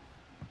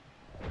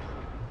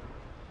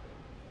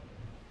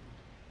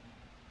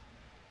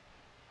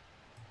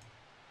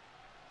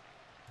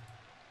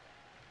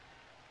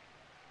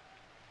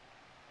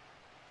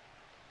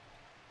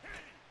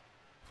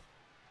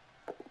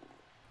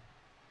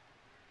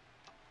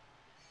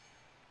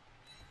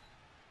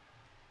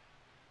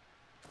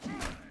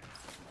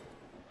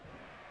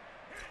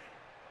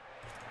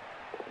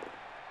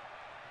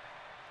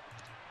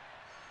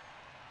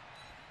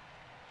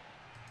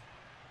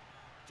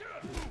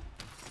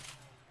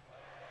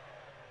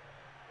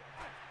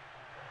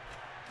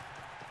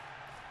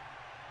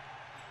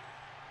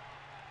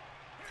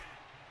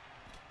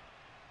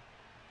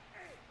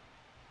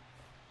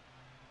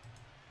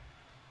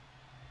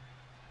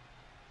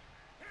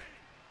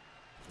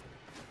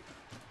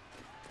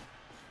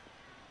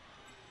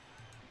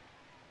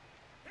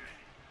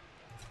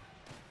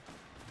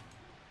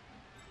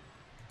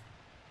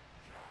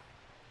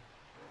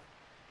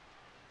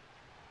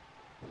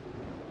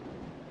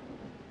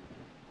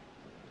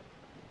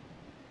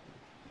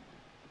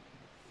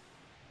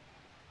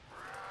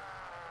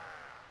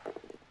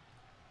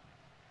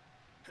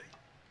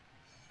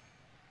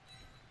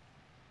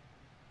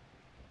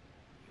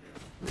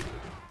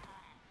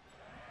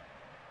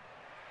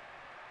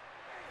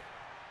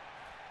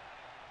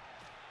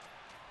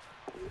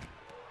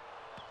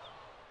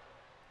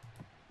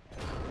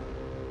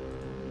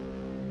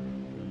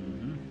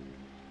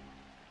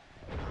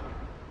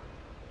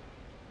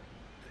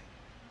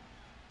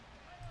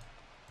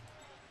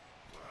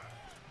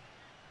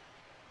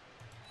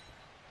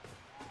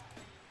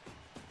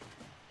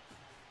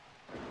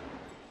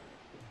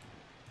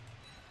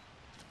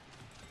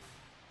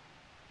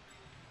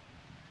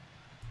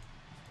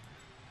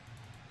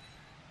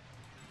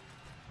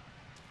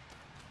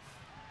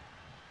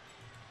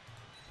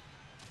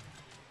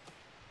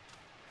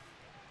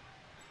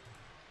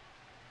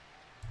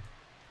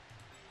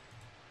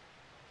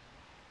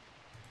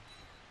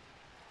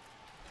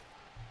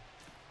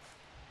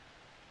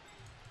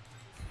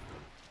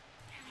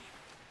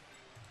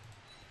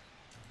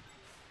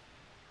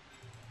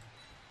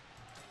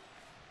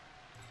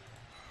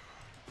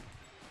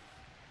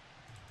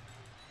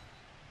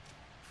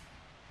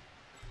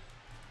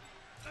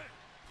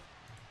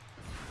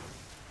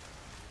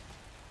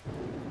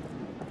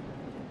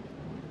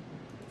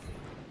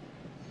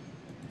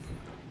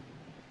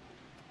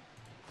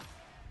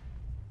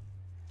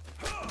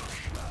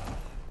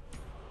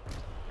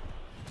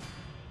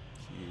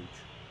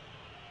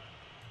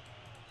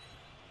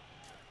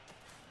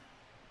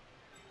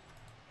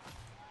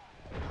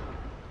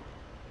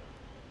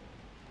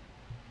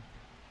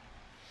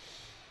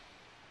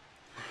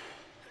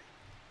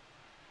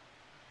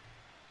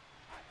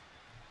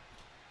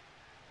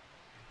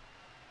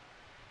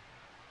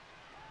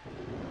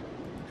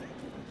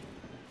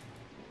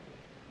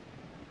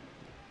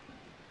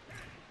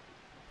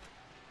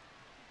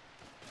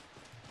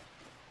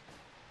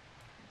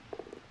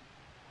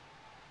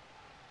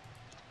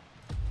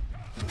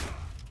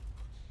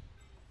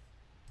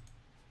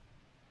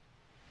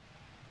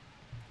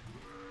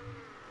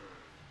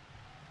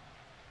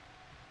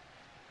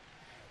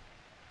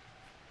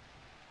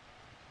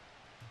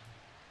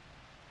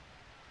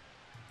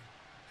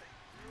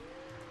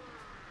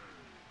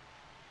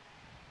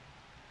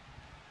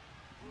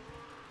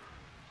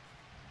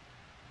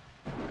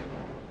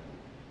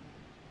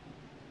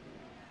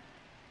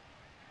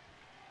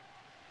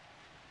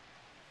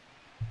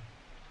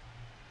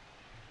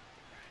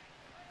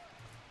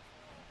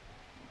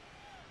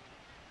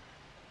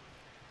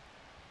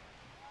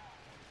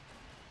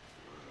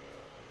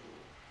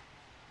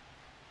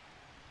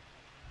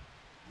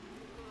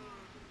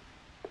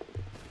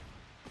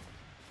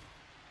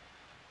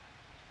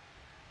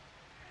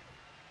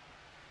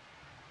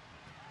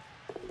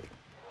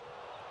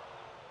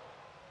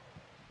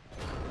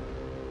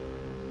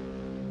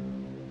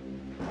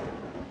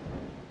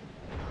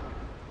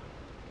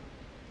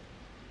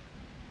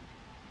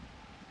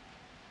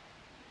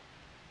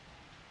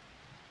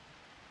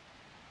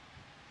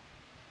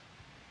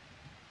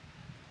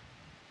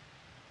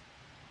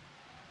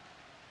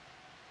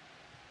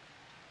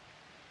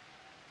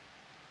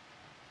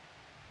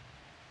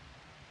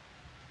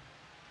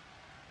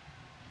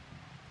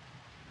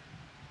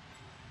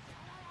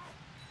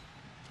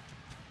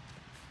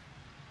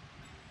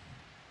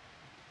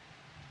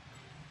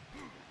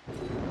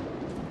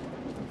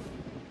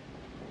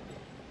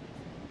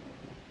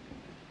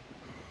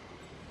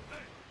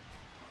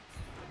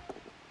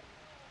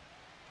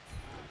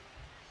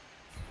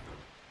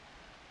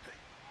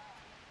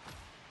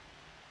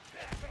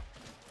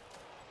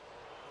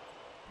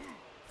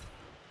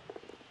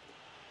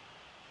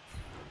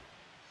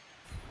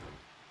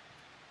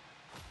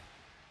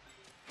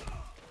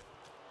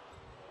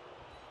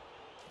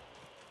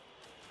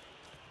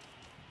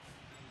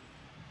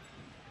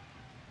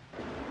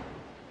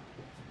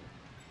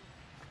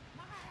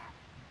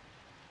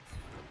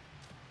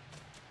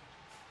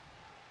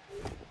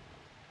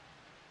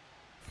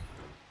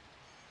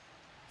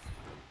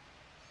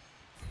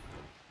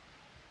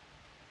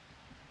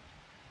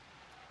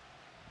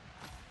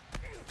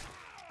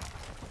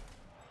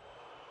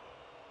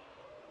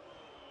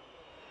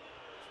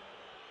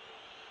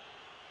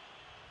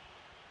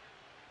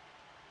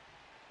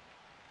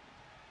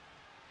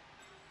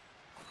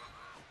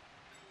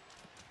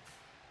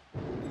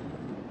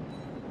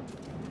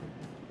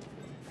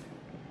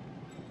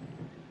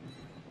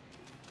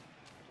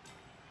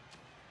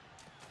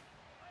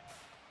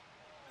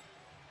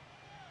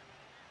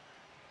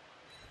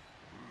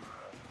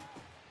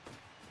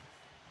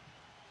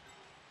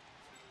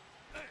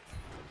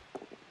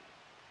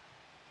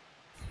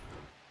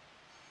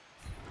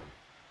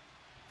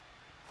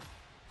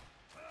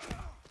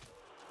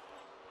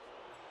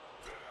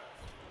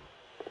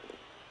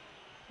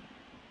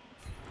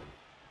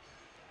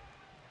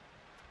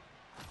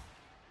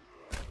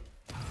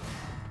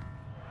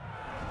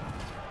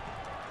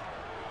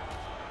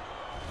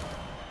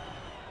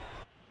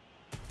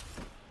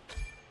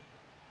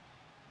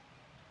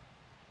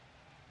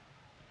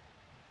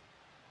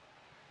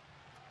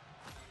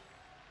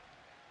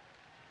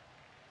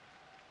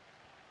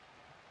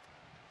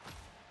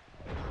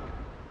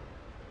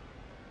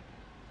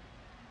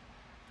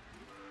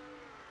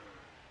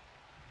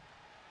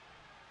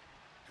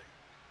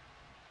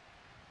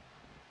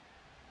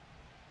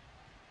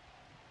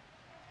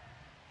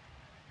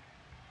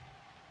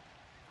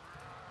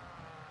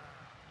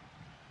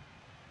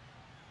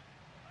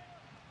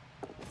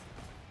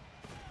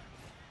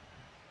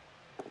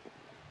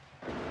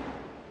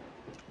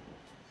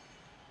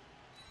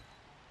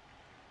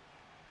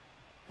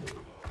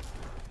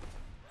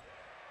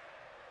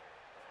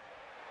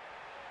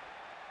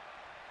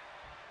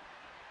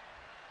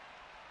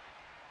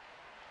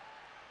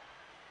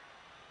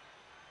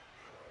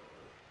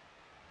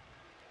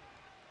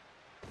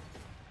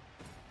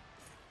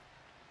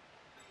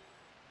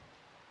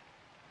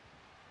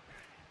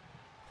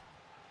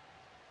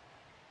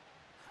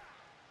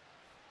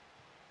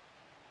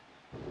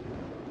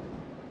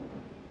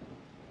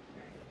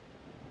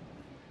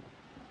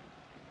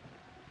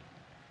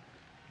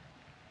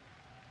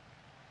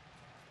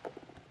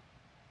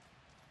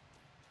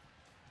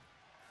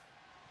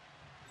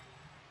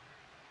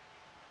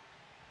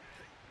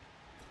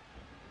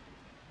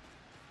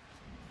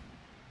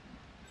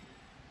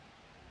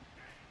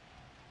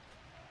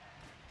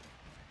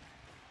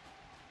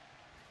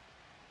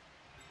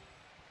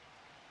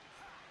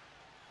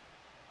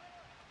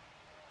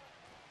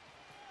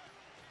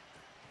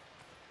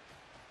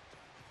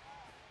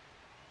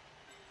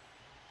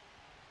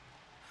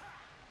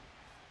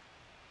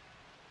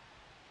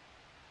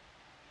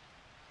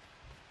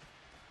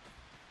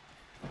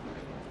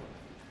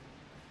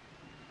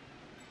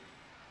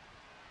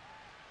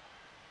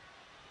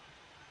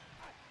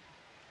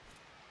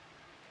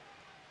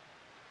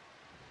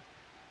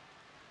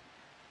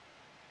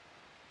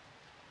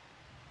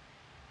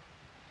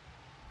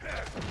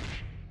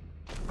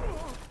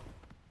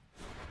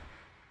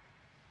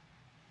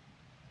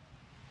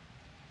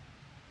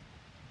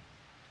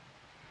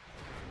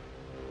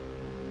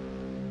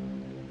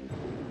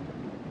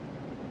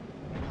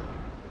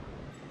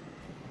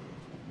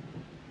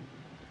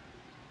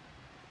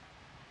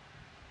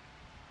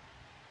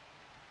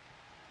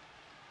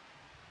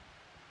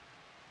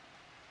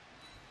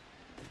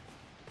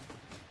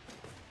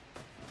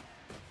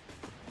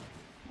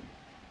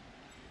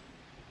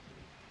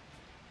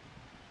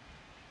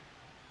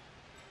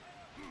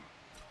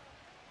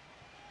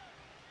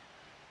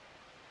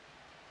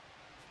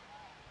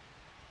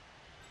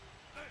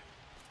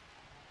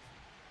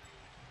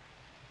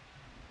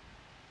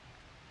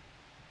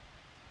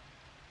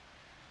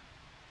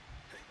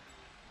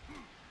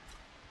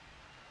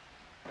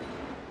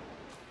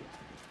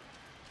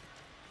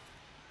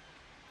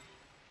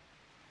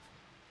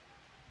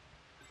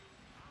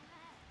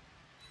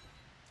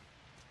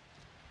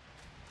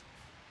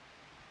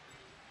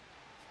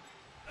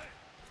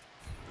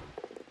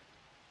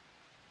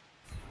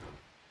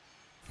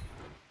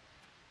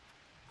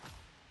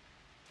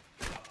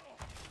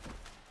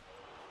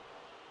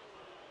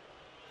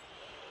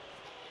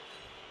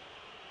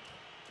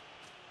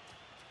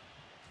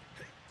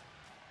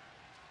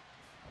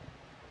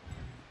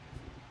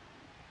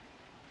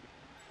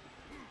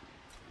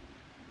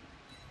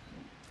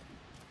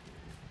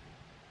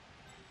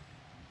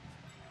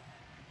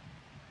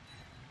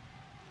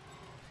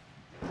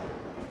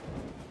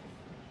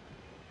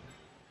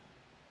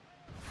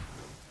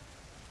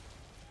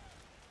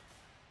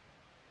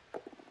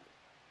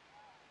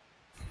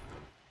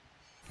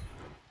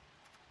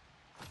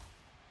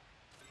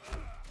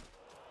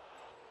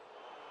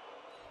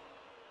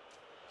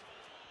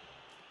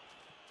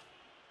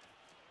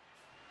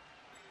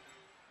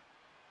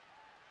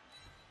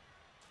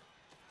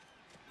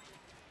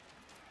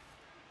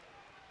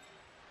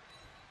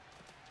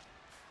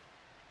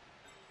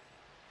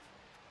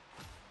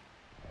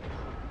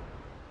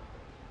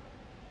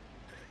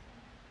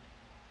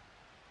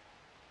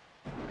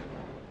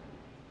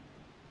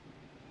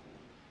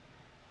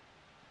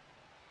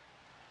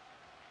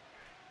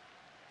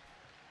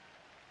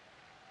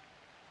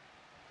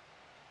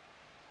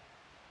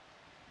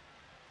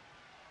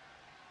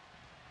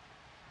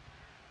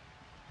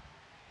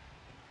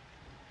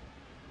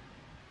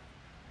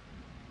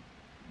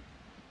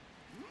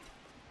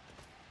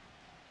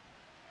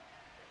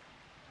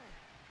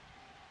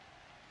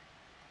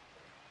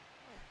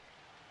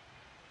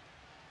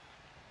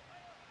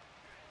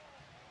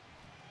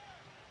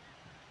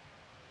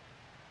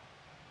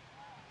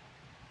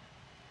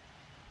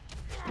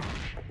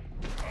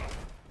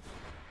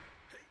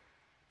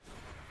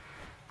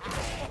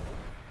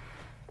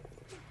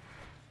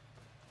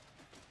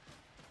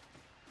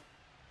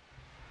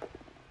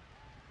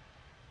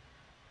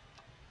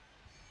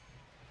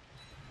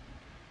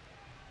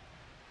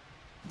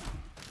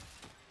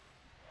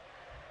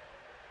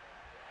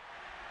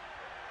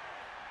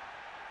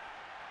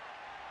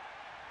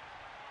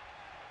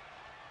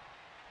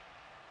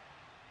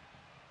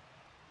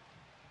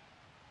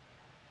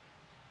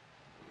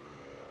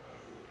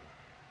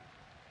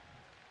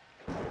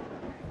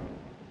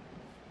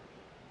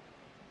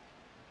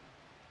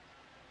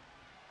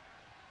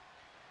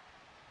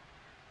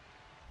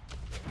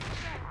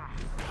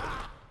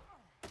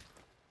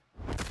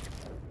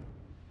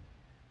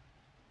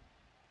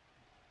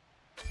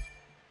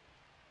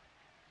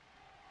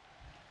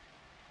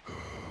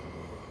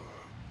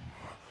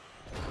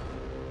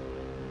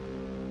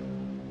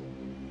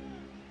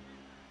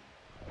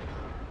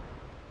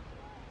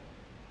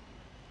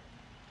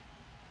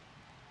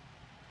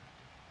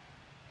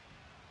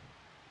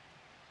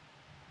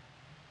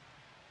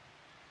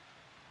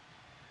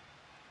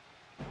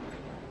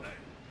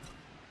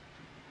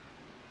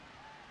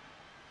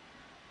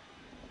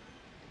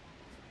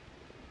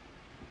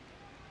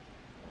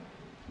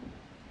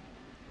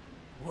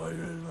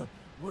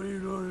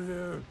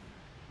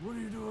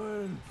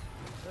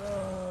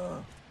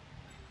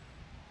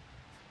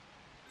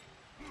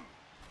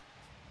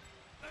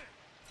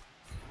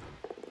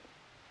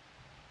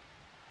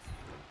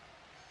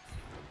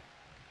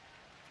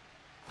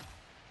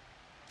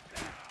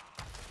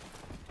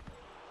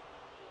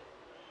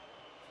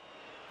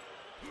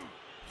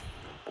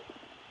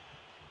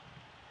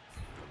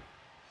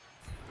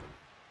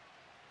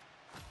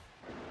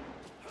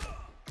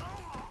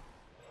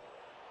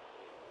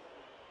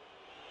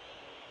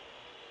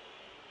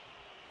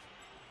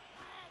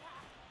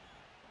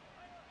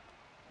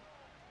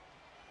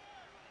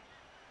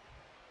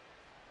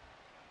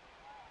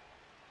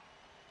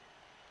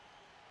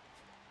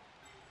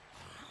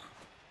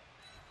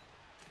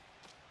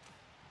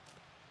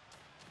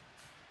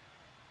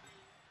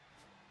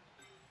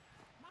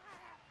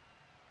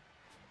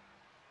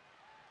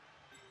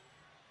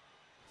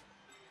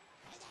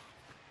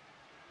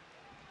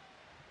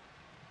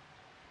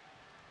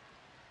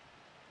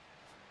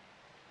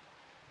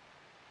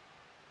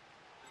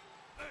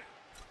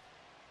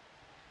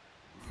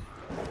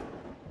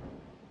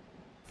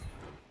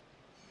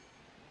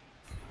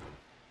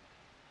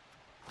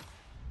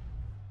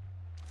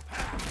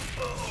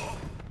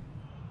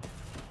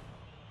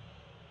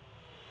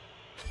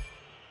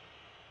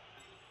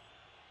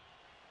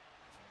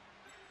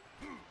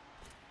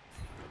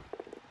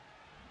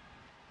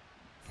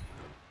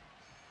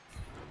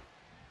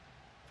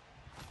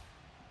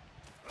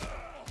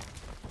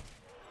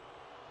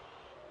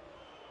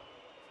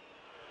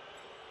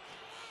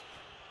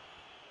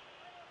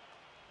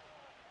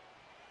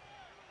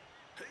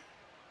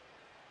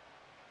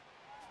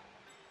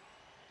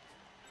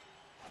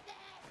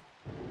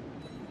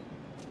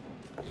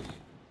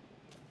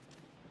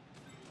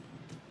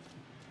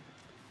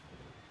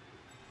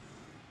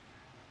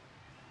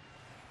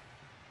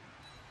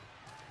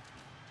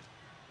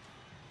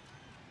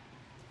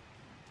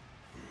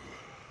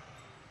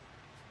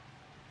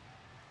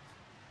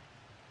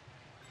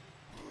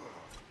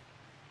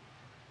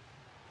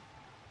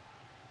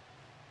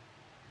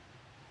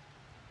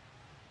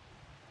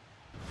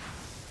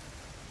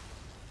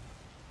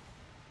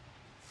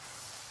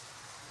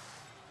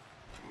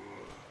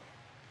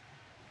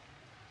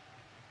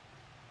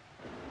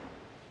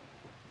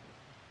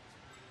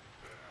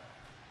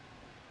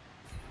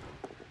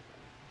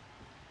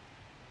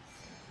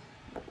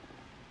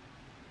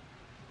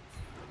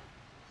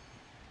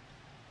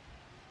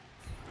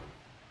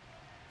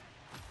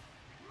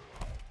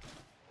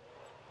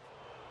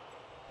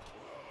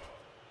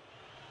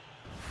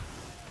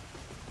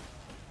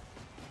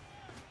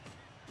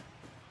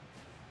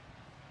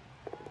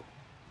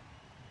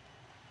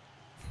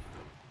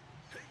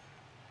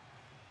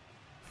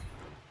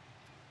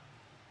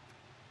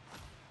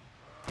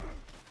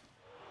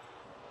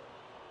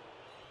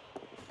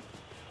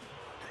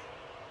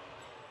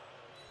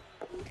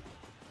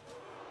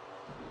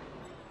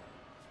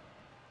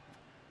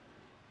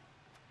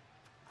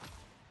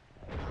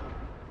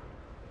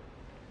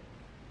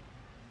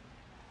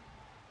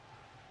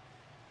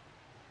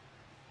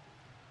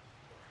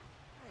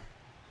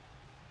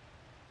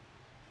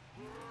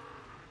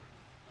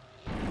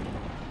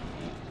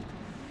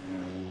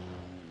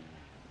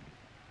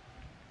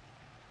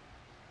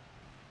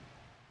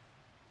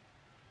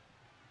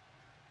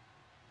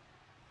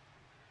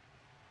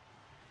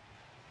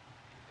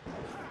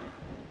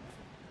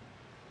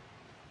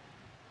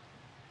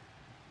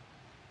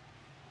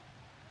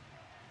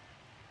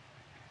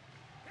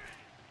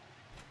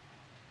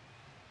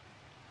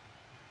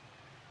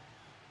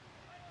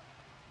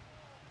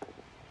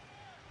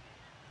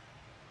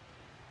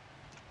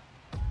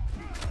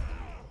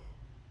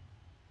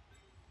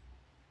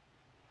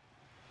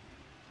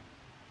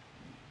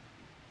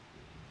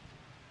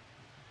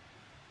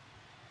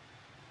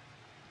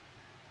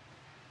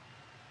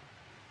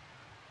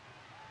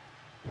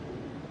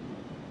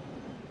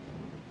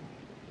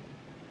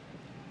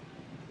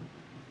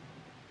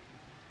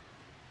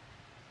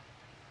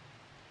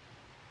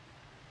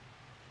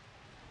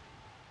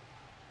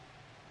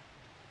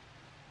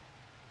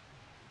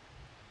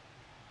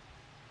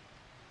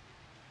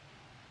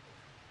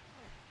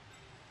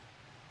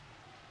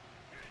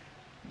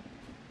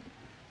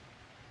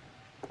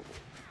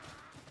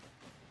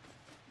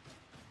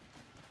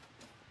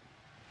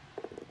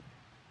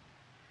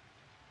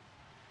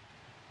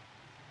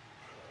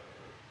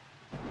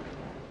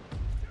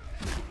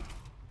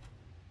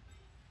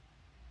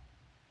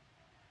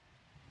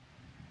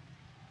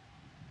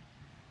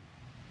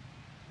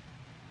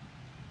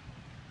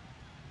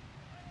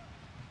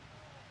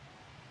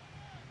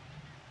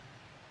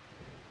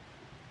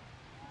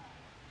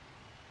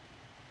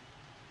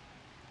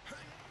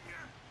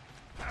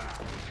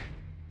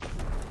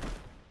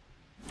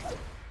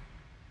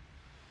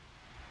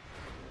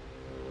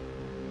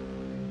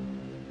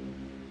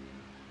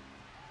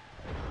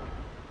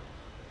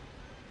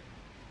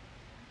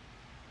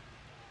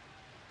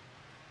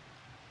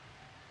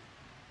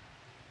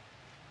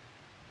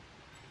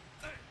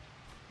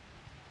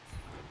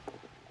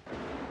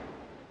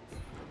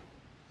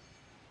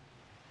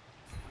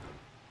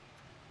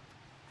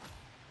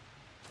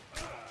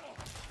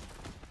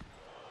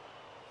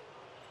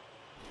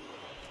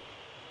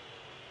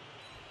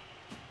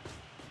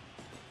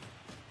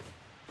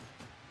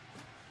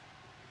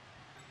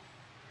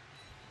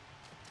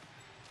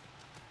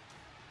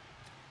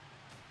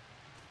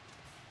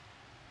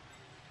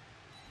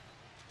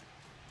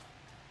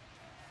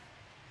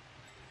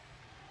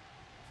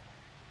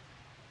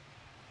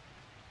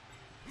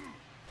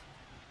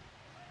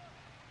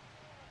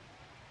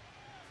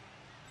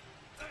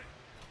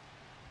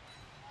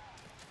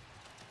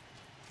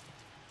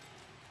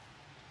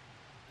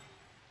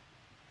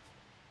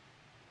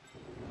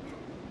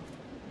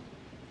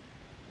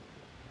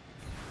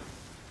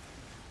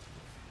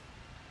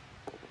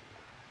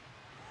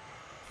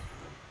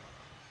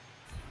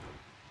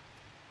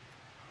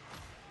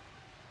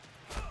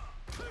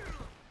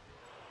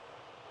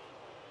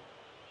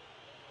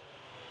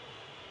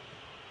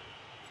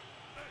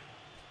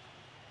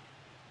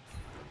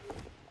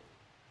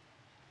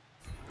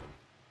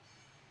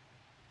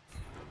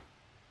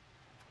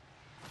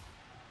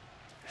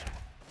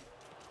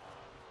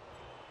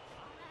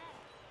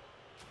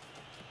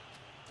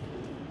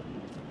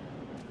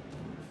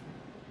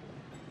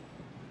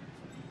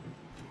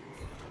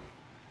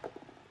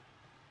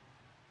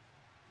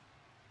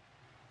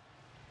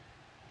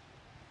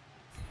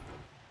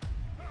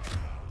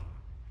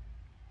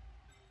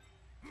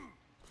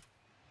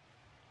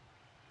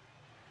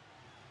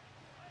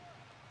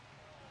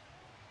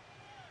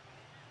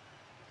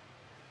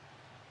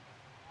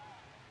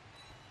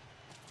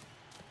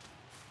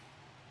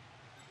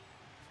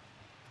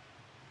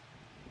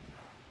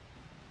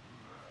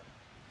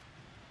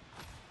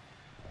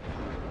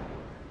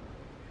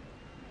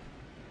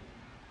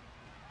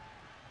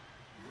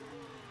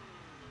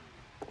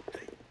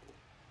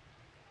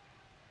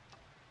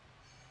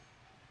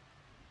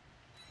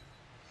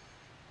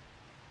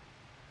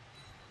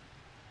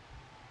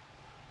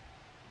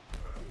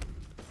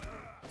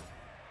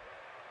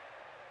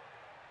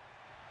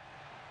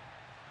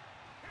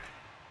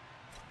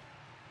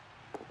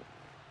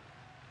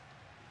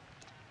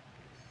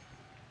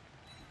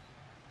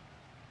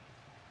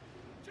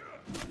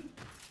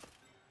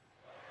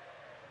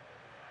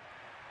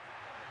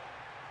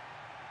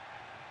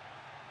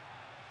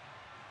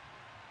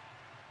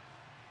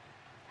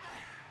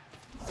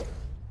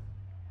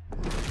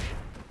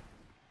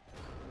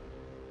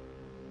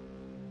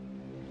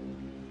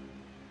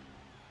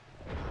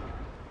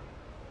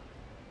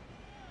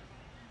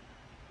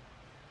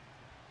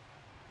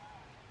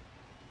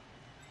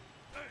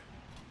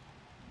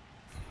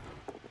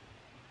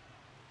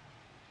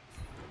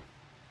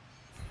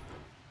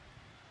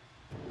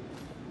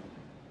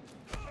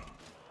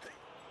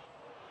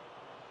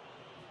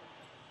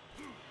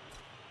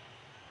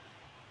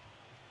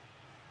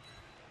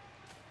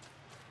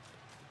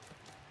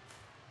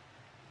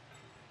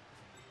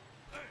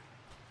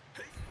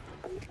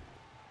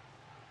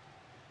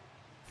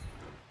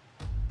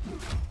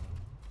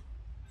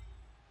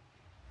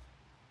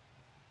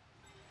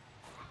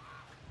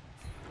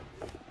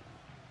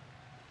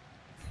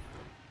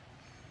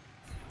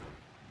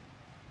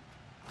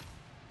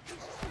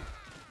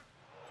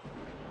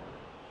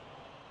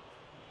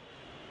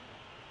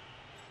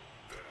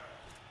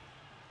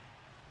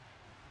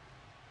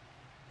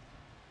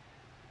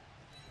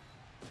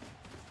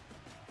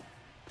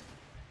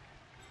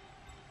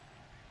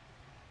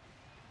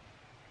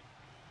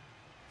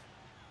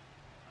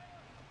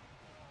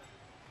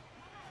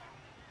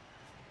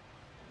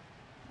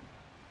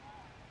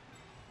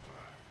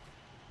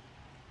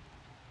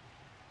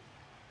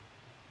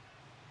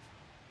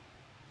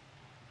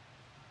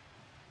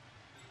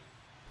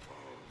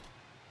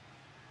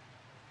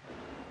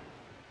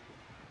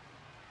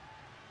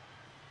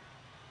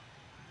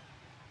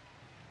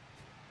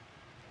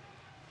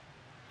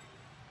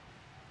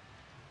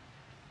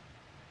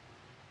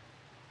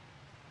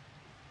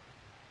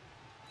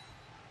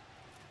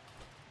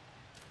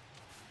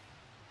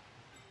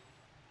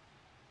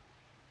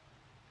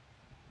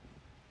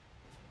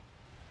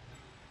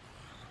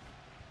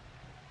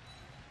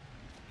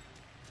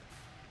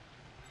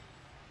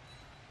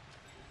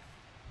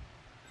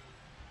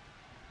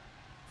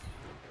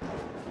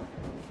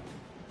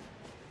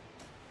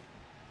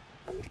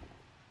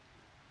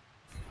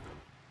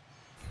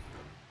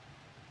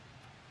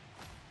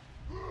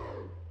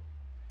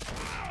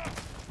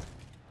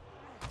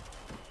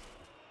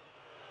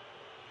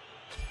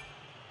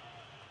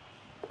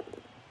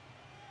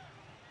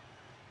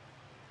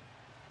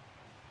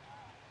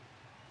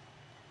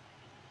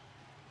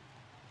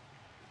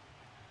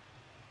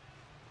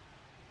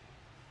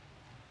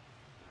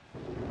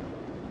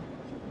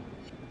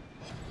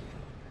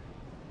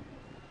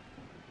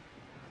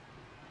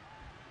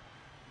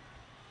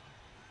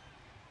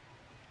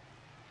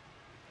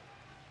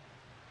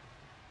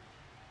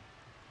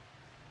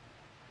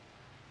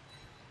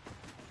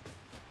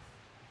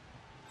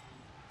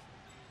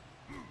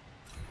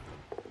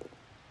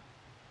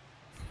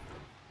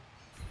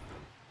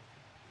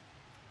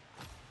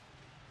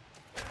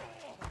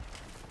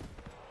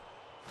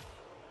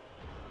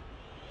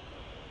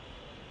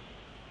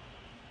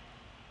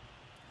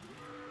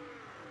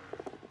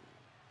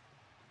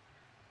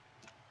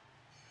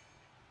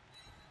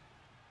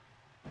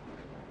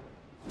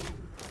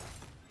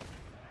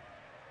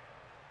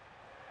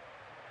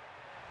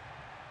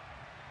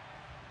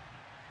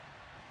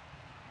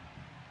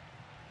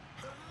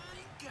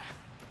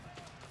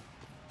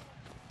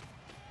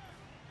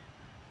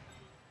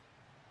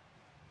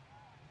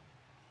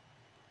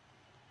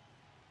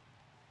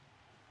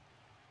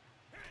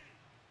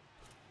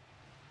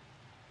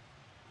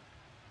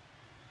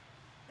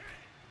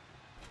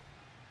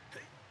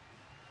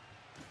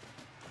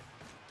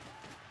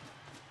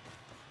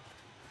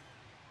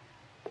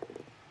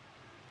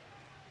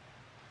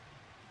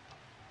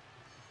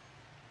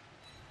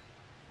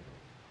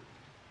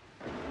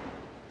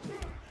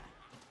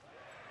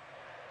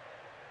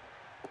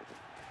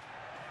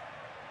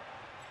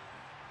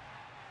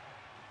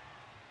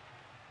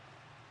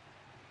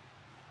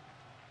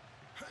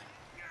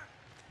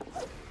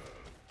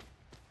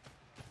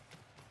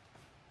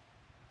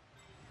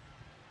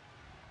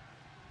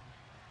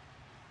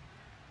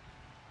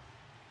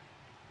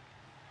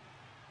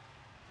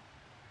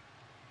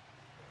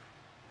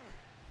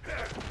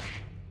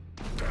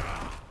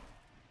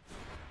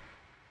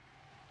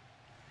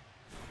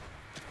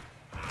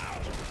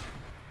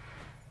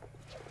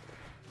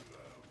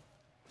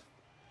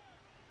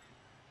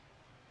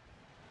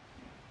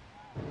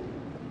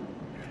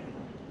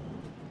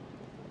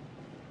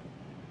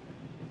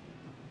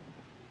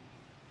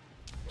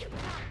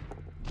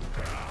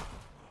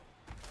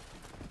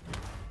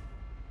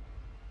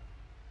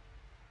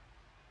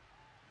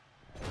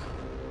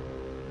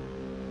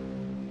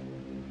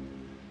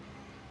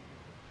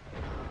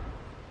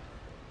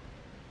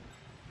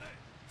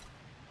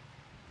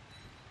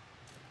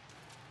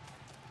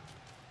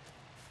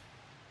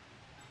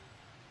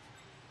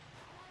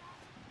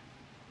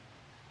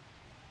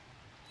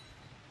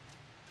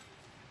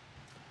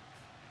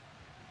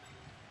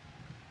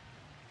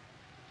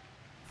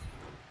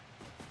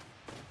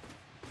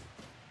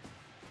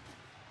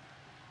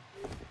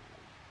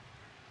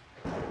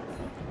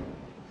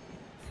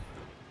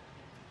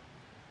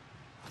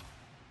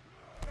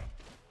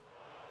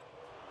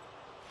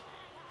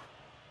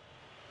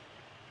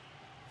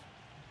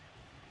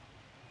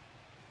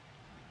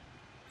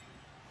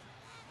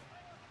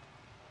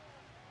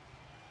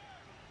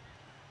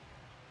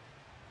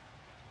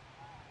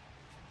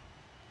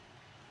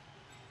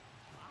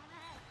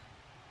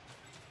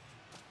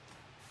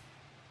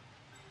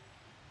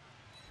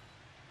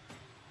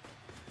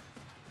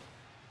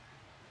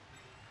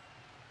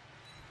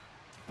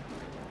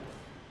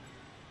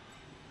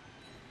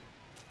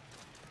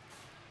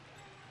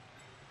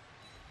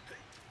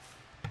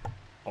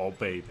 Oh,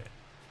 baby.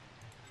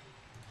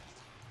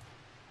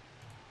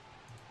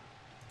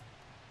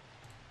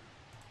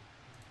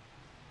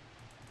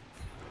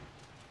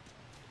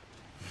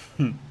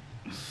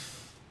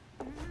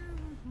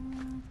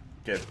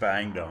 Get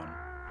banged on.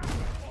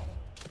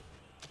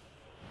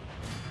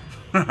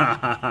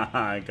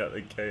 I got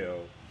the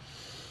KO.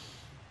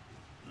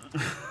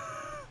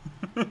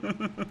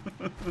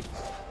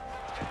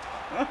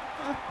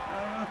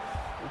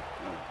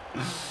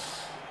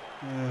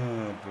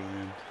 Oh,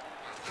 brilliant.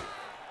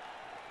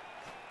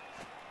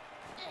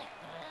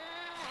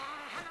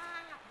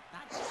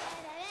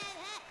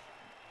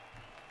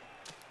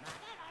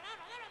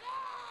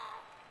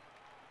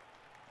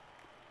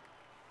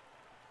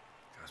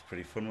 That's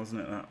pretty fun,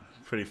 wasn't it? That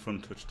pretty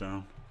fun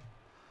touchdown.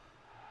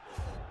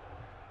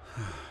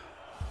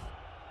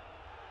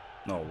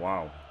 Oh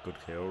wow, good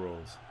KO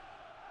rolls.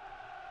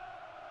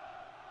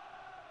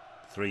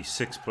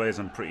 3-6 plays,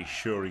 I'm pretty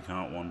sure he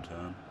can't one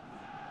turn.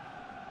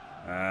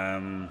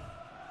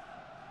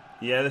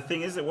 Yeah, the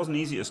thing is, it wasn't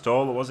easy to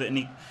stall, was it?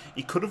 And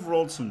he could have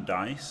rolled some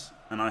dice,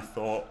 and I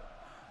thought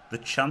the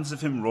chance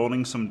of him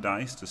rolling some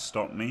dice to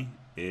stop me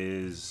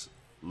is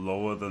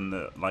lower than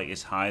the, like,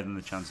 it's higher than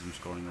the chance of him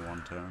scoring a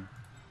one turn.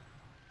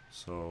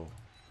 So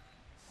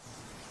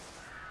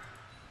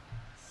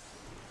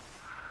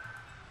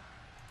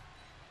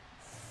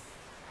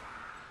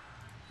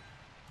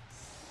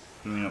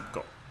I've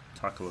got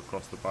tackle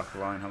across the back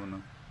line, haven't I?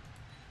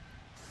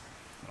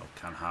 Oh,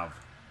 can have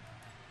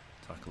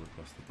tackle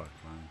across the back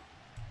line.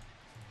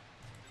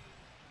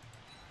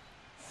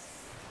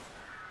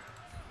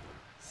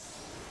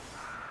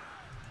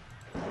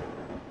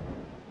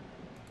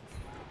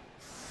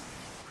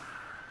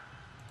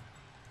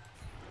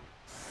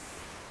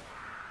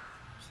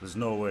 So there's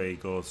no way he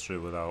goes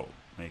through without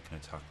making a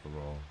tackle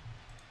roll.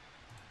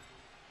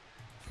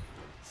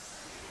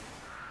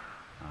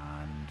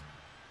 And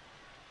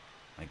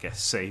I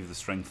guess save the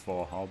strength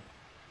 4 hob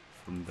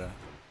from there.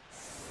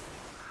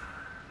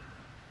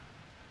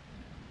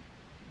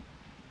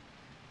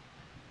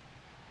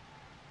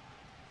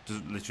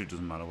 Literally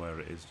doesn't matter where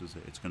it is, does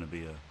it? It's going to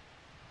be a...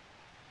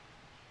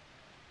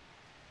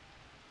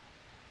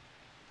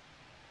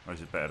 Or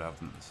is it better to have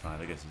them at the side?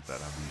 I guess it's better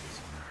to have them at the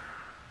side.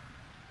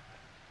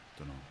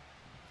 Don't know.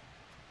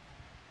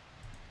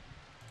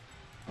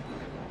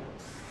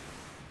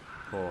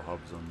 Poor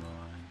Hobbs on the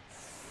line.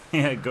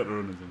 Yeah, gut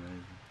run is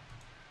amazing.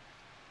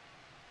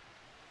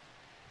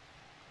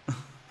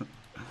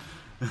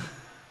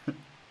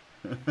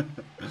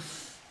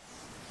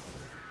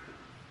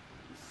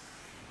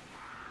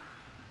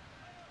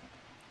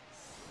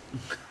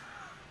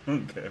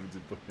 Okay, I'm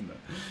just booking that.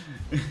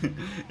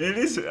 It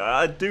is.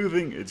 I do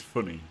think it's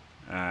funny,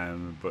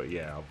 but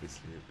yeah,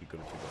 obviously it'd be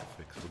good if we got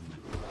fixed, wouldn't it?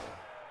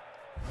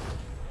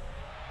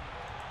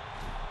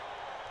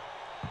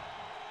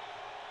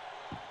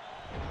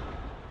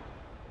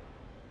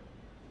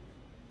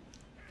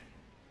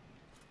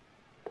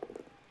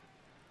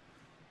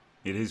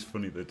 It is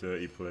funny the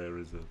dirty player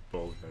is a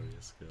ball carrier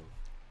skill.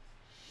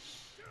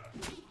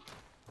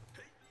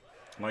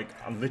 Like,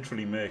 I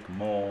literally make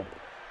more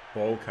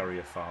ball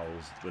carrier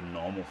fouls than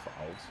normal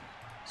fouls.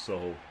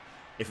 So,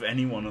 if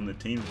anyone on the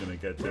team's going to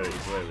get dirty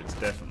player, it's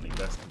definitely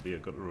best to be a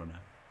gutter runner.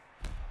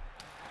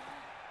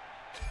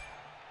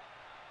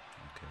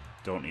 Okay,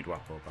 don't need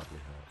Wappo badly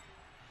hurt.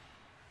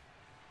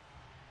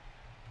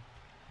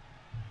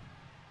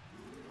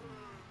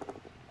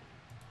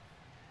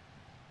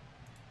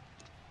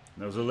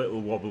 There was a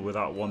little wobble with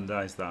that one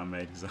dice that I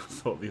made because I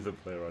thought the other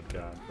player had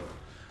guard, but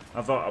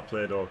I thought I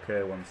played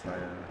okay once I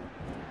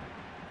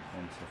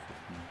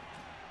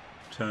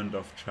turned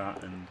off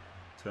chat and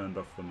turned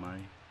off the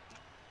mic.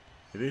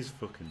 It is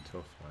fucking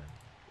tough, like.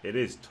 It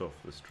is tough,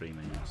 the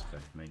streaming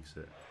aspect makes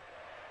it.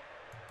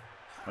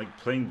 Like,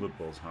 playing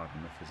Bloodbowl's hard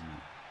enough, isn't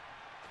it?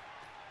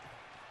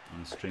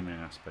 And the streaming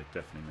aspect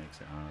definitely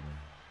makes it harder.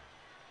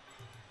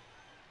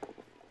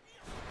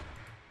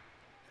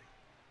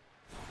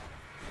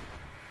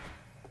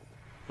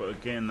 But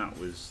again, that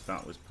was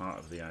part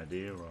of the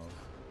idea of,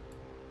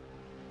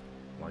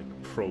 like,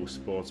 pro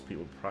sports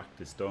people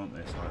practice, don't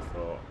they? So I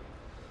thought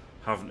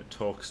having to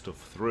talk stuff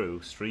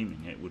through,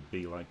 streaming it, would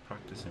be like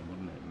practicing,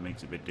 wouldn't it? It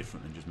makes it a bit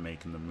different than just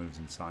making the moves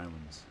in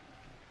silence.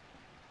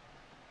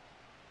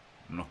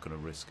 I'm not going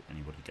to risk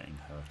anybody getting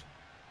hurt.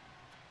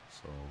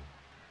 So,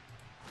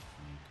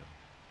 there you go.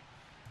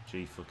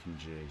 G fucking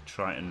G.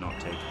 Try to not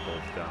take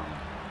both down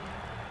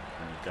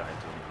when the guy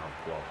doesn't have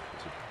block.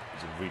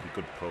 It's a really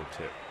good pro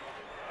tip.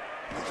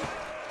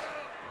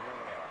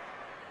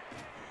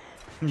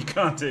 You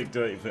can't take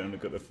dirty play on a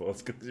gutter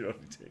force because you're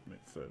already taking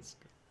it first.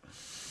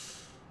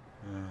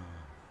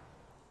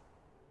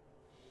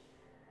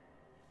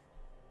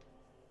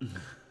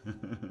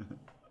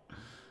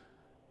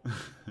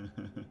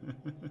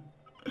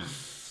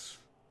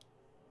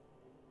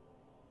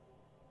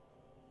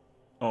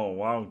 Oh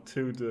wow,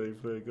 2 dirty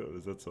play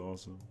gutters, that's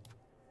awesome.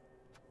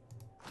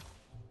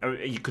 I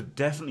mean, you could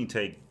definitely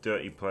take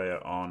dirty player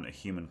on a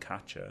human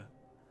catcher.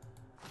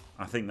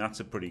 I think that's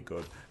a pretty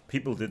good.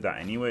 People did that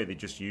anyway. They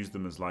just used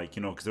them as like,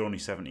 you know, because they're only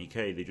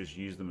 70k. They just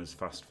used them as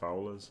fast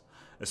foulers,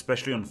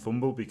 especially on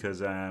Fumble because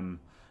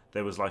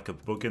there was like a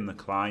bug in the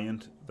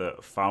client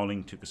that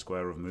fouling took a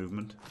square of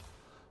movement.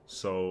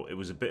 So it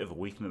was a bit of a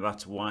weakness.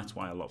 That's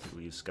why a lot of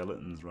people use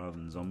skeletons rather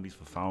than zombies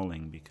for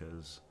fouling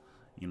because,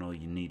 you know,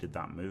 you needed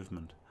that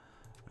movement,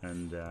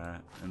 and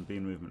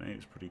being movement 8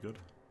 is pretty good.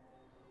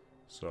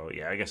 So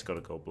yeah, I guess got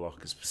to go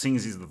block. Seeing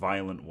as he's the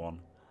violent one,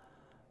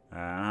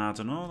 I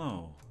don't know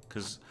though,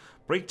 because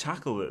break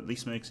tackle at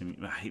least makes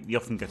him. He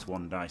often gets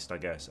one diced. I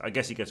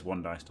guess he gets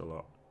one diced a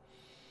lot,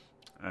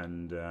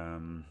 and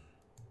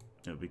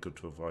it would be good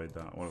to avoid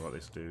that. What about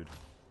this dude?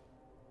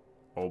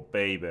 Oh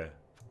baby,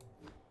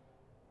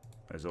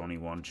 there's only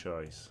one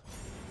choice.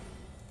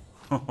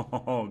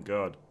 Oh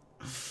god.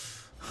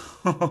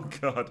 Oh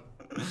god.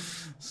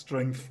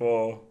 Strength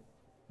 4,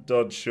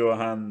 dodge, sure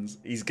hands.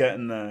 He's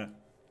getting there.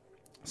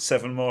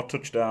 7 more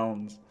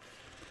touchdowns,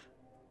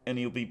 and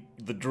he'll be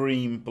the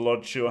dream.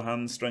 Blood, sure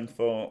hands, strength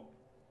 4.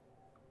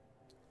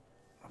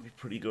 That'll be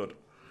pretty good.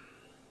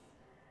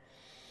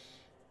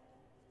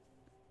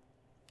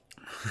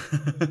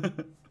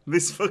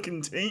 This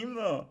fucking team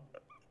though.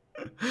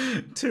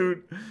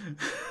 Dude,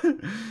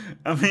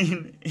 I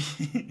mean,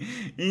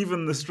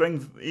 even the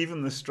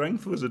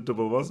strength was a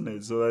double, wasn't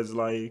it? So there's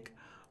like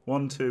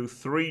 1, 2,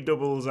 3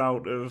 doubles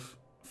out of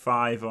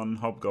 5 on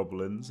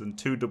hobgoblins and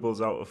 2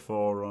 doubles out of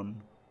 4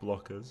 on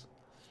blockers.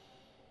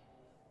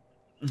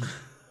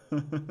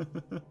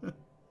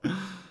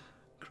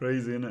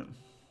 Crazy, innit?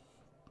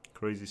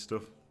 Crazy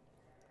stuff.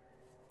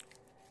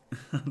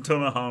 I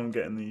don't know how I'm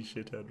getting these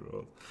shithead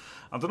rolls.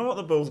 I don't know what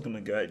the bull's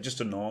gonna get. Just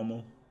a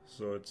normal.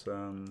 So it's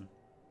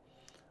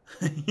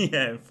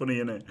yeah, funny,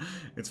 innit?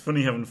 It's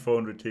funny having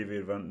 400 TV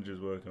advantages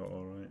work out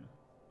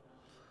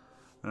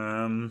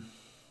alright.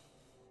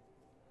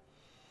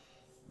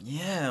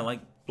 Yeah,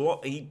 like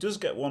he does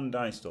get one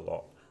diced a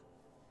lot,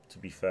 to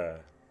be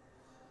fair.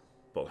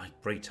 But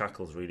like break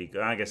tackle's really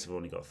good. I guess I've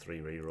only got 3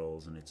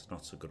 rerolls and it's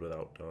not so good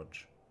without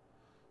dodge.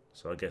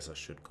 So I guess I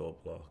should go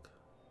block.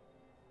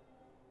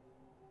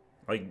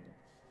 Like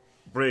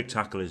break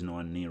tackle is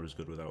nowhere near as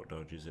good without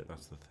dodge, is it?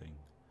 That's the thing.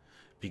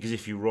 Because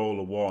if you roll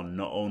a 1,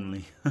 not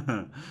only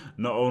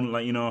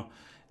like, you know,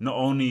 not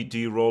only do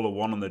you roll a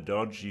 1 on the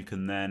dodge, you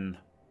can then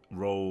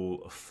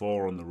roll a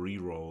 4 on the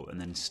reroll and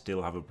then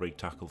still have a break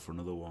tackle for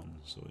another 1.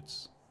 So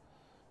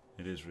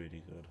it is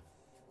really good.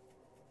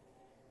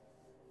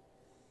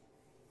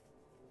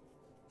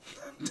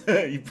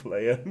 Dirty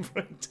player,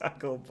 break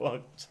tackle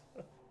blocked.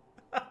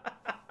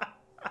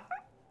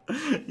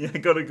 Yeah,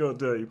 gotta go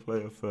dirty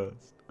player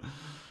first.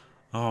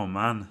 Oh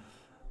man.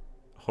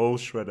 Whole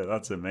shredder,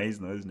 that's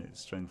amazing though, isn't it?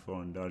 Strength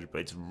 4 and dodge,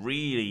 but it's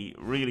really,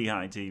 really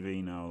high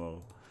TV now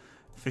though.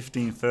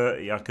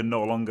 15-30, I can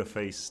no longer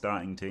face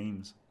starting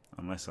teams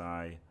unless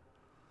I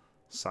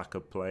sack a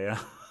player.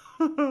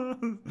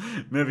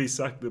 Maybe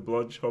sack the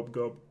blodge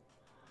hobgob.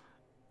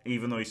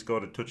 Even though he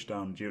scored a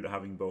touchdown due to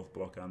having both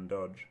block and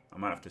dodge. I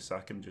might have to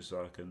sack him just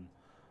so I can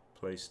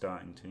play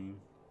starting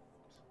team.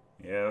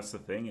 Yeah, that's the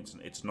thing.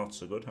 It's not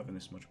so good having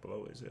this much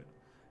bloat, is it?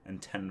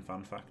 And 10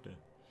 fan factor.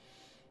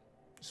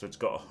 So it's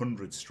got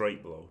 100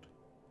 straight bloat.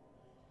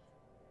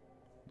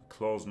 The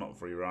claw's not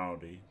very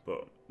rowdy,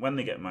 but when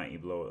they get mighty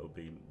blow, it'll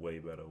be way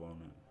better,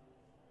 won't it?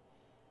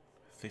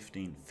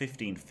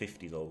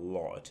 1550 is a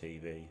lot of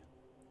TV.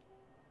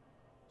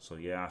 So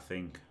yeah, I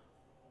think.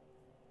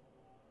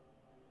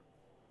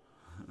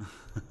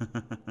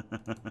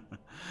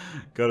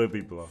 Gotta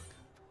be block.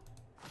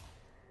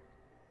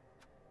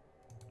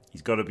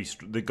 He's got to be.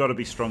 They've got to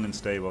be strong and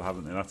stable,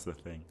 haven't they? That's the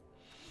thing.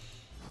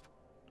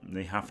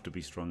 They have to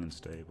be strong and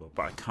stable.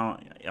 But I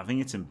can't. I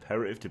think it's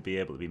imperative to be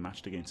able to be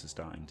matched against the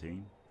starting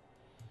team.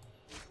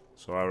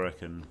 So I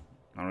reckon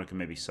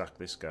maybe sack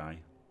this guy,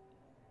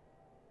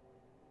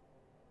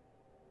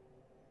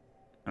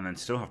 and then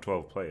still have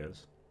 12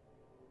 players.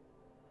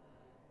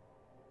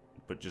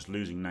 But just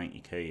losing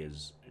 90k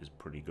is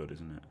pretty good,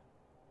 isn't it?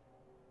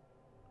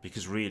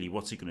 Because really,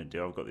 what's he going to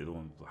do? I've got the other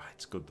one.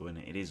 It's good though, isn't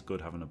it? It is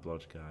good having a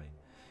blodge guy.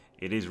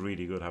 It is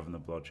really good having the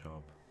blodge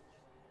hob.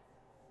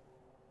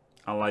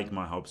 I like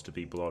my hobs to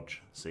be blodge,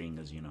 seeing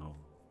as, you know,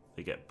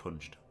 they get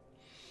punched.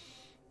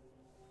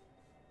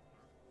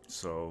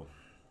 So,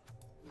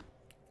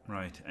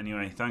 right.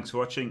 Anyway, thanks for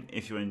watching.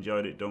 If you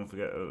enjoyed it, don't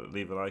forget to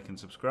leave a like and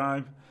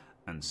subscribe.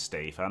 And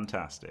stay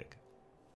fantastic.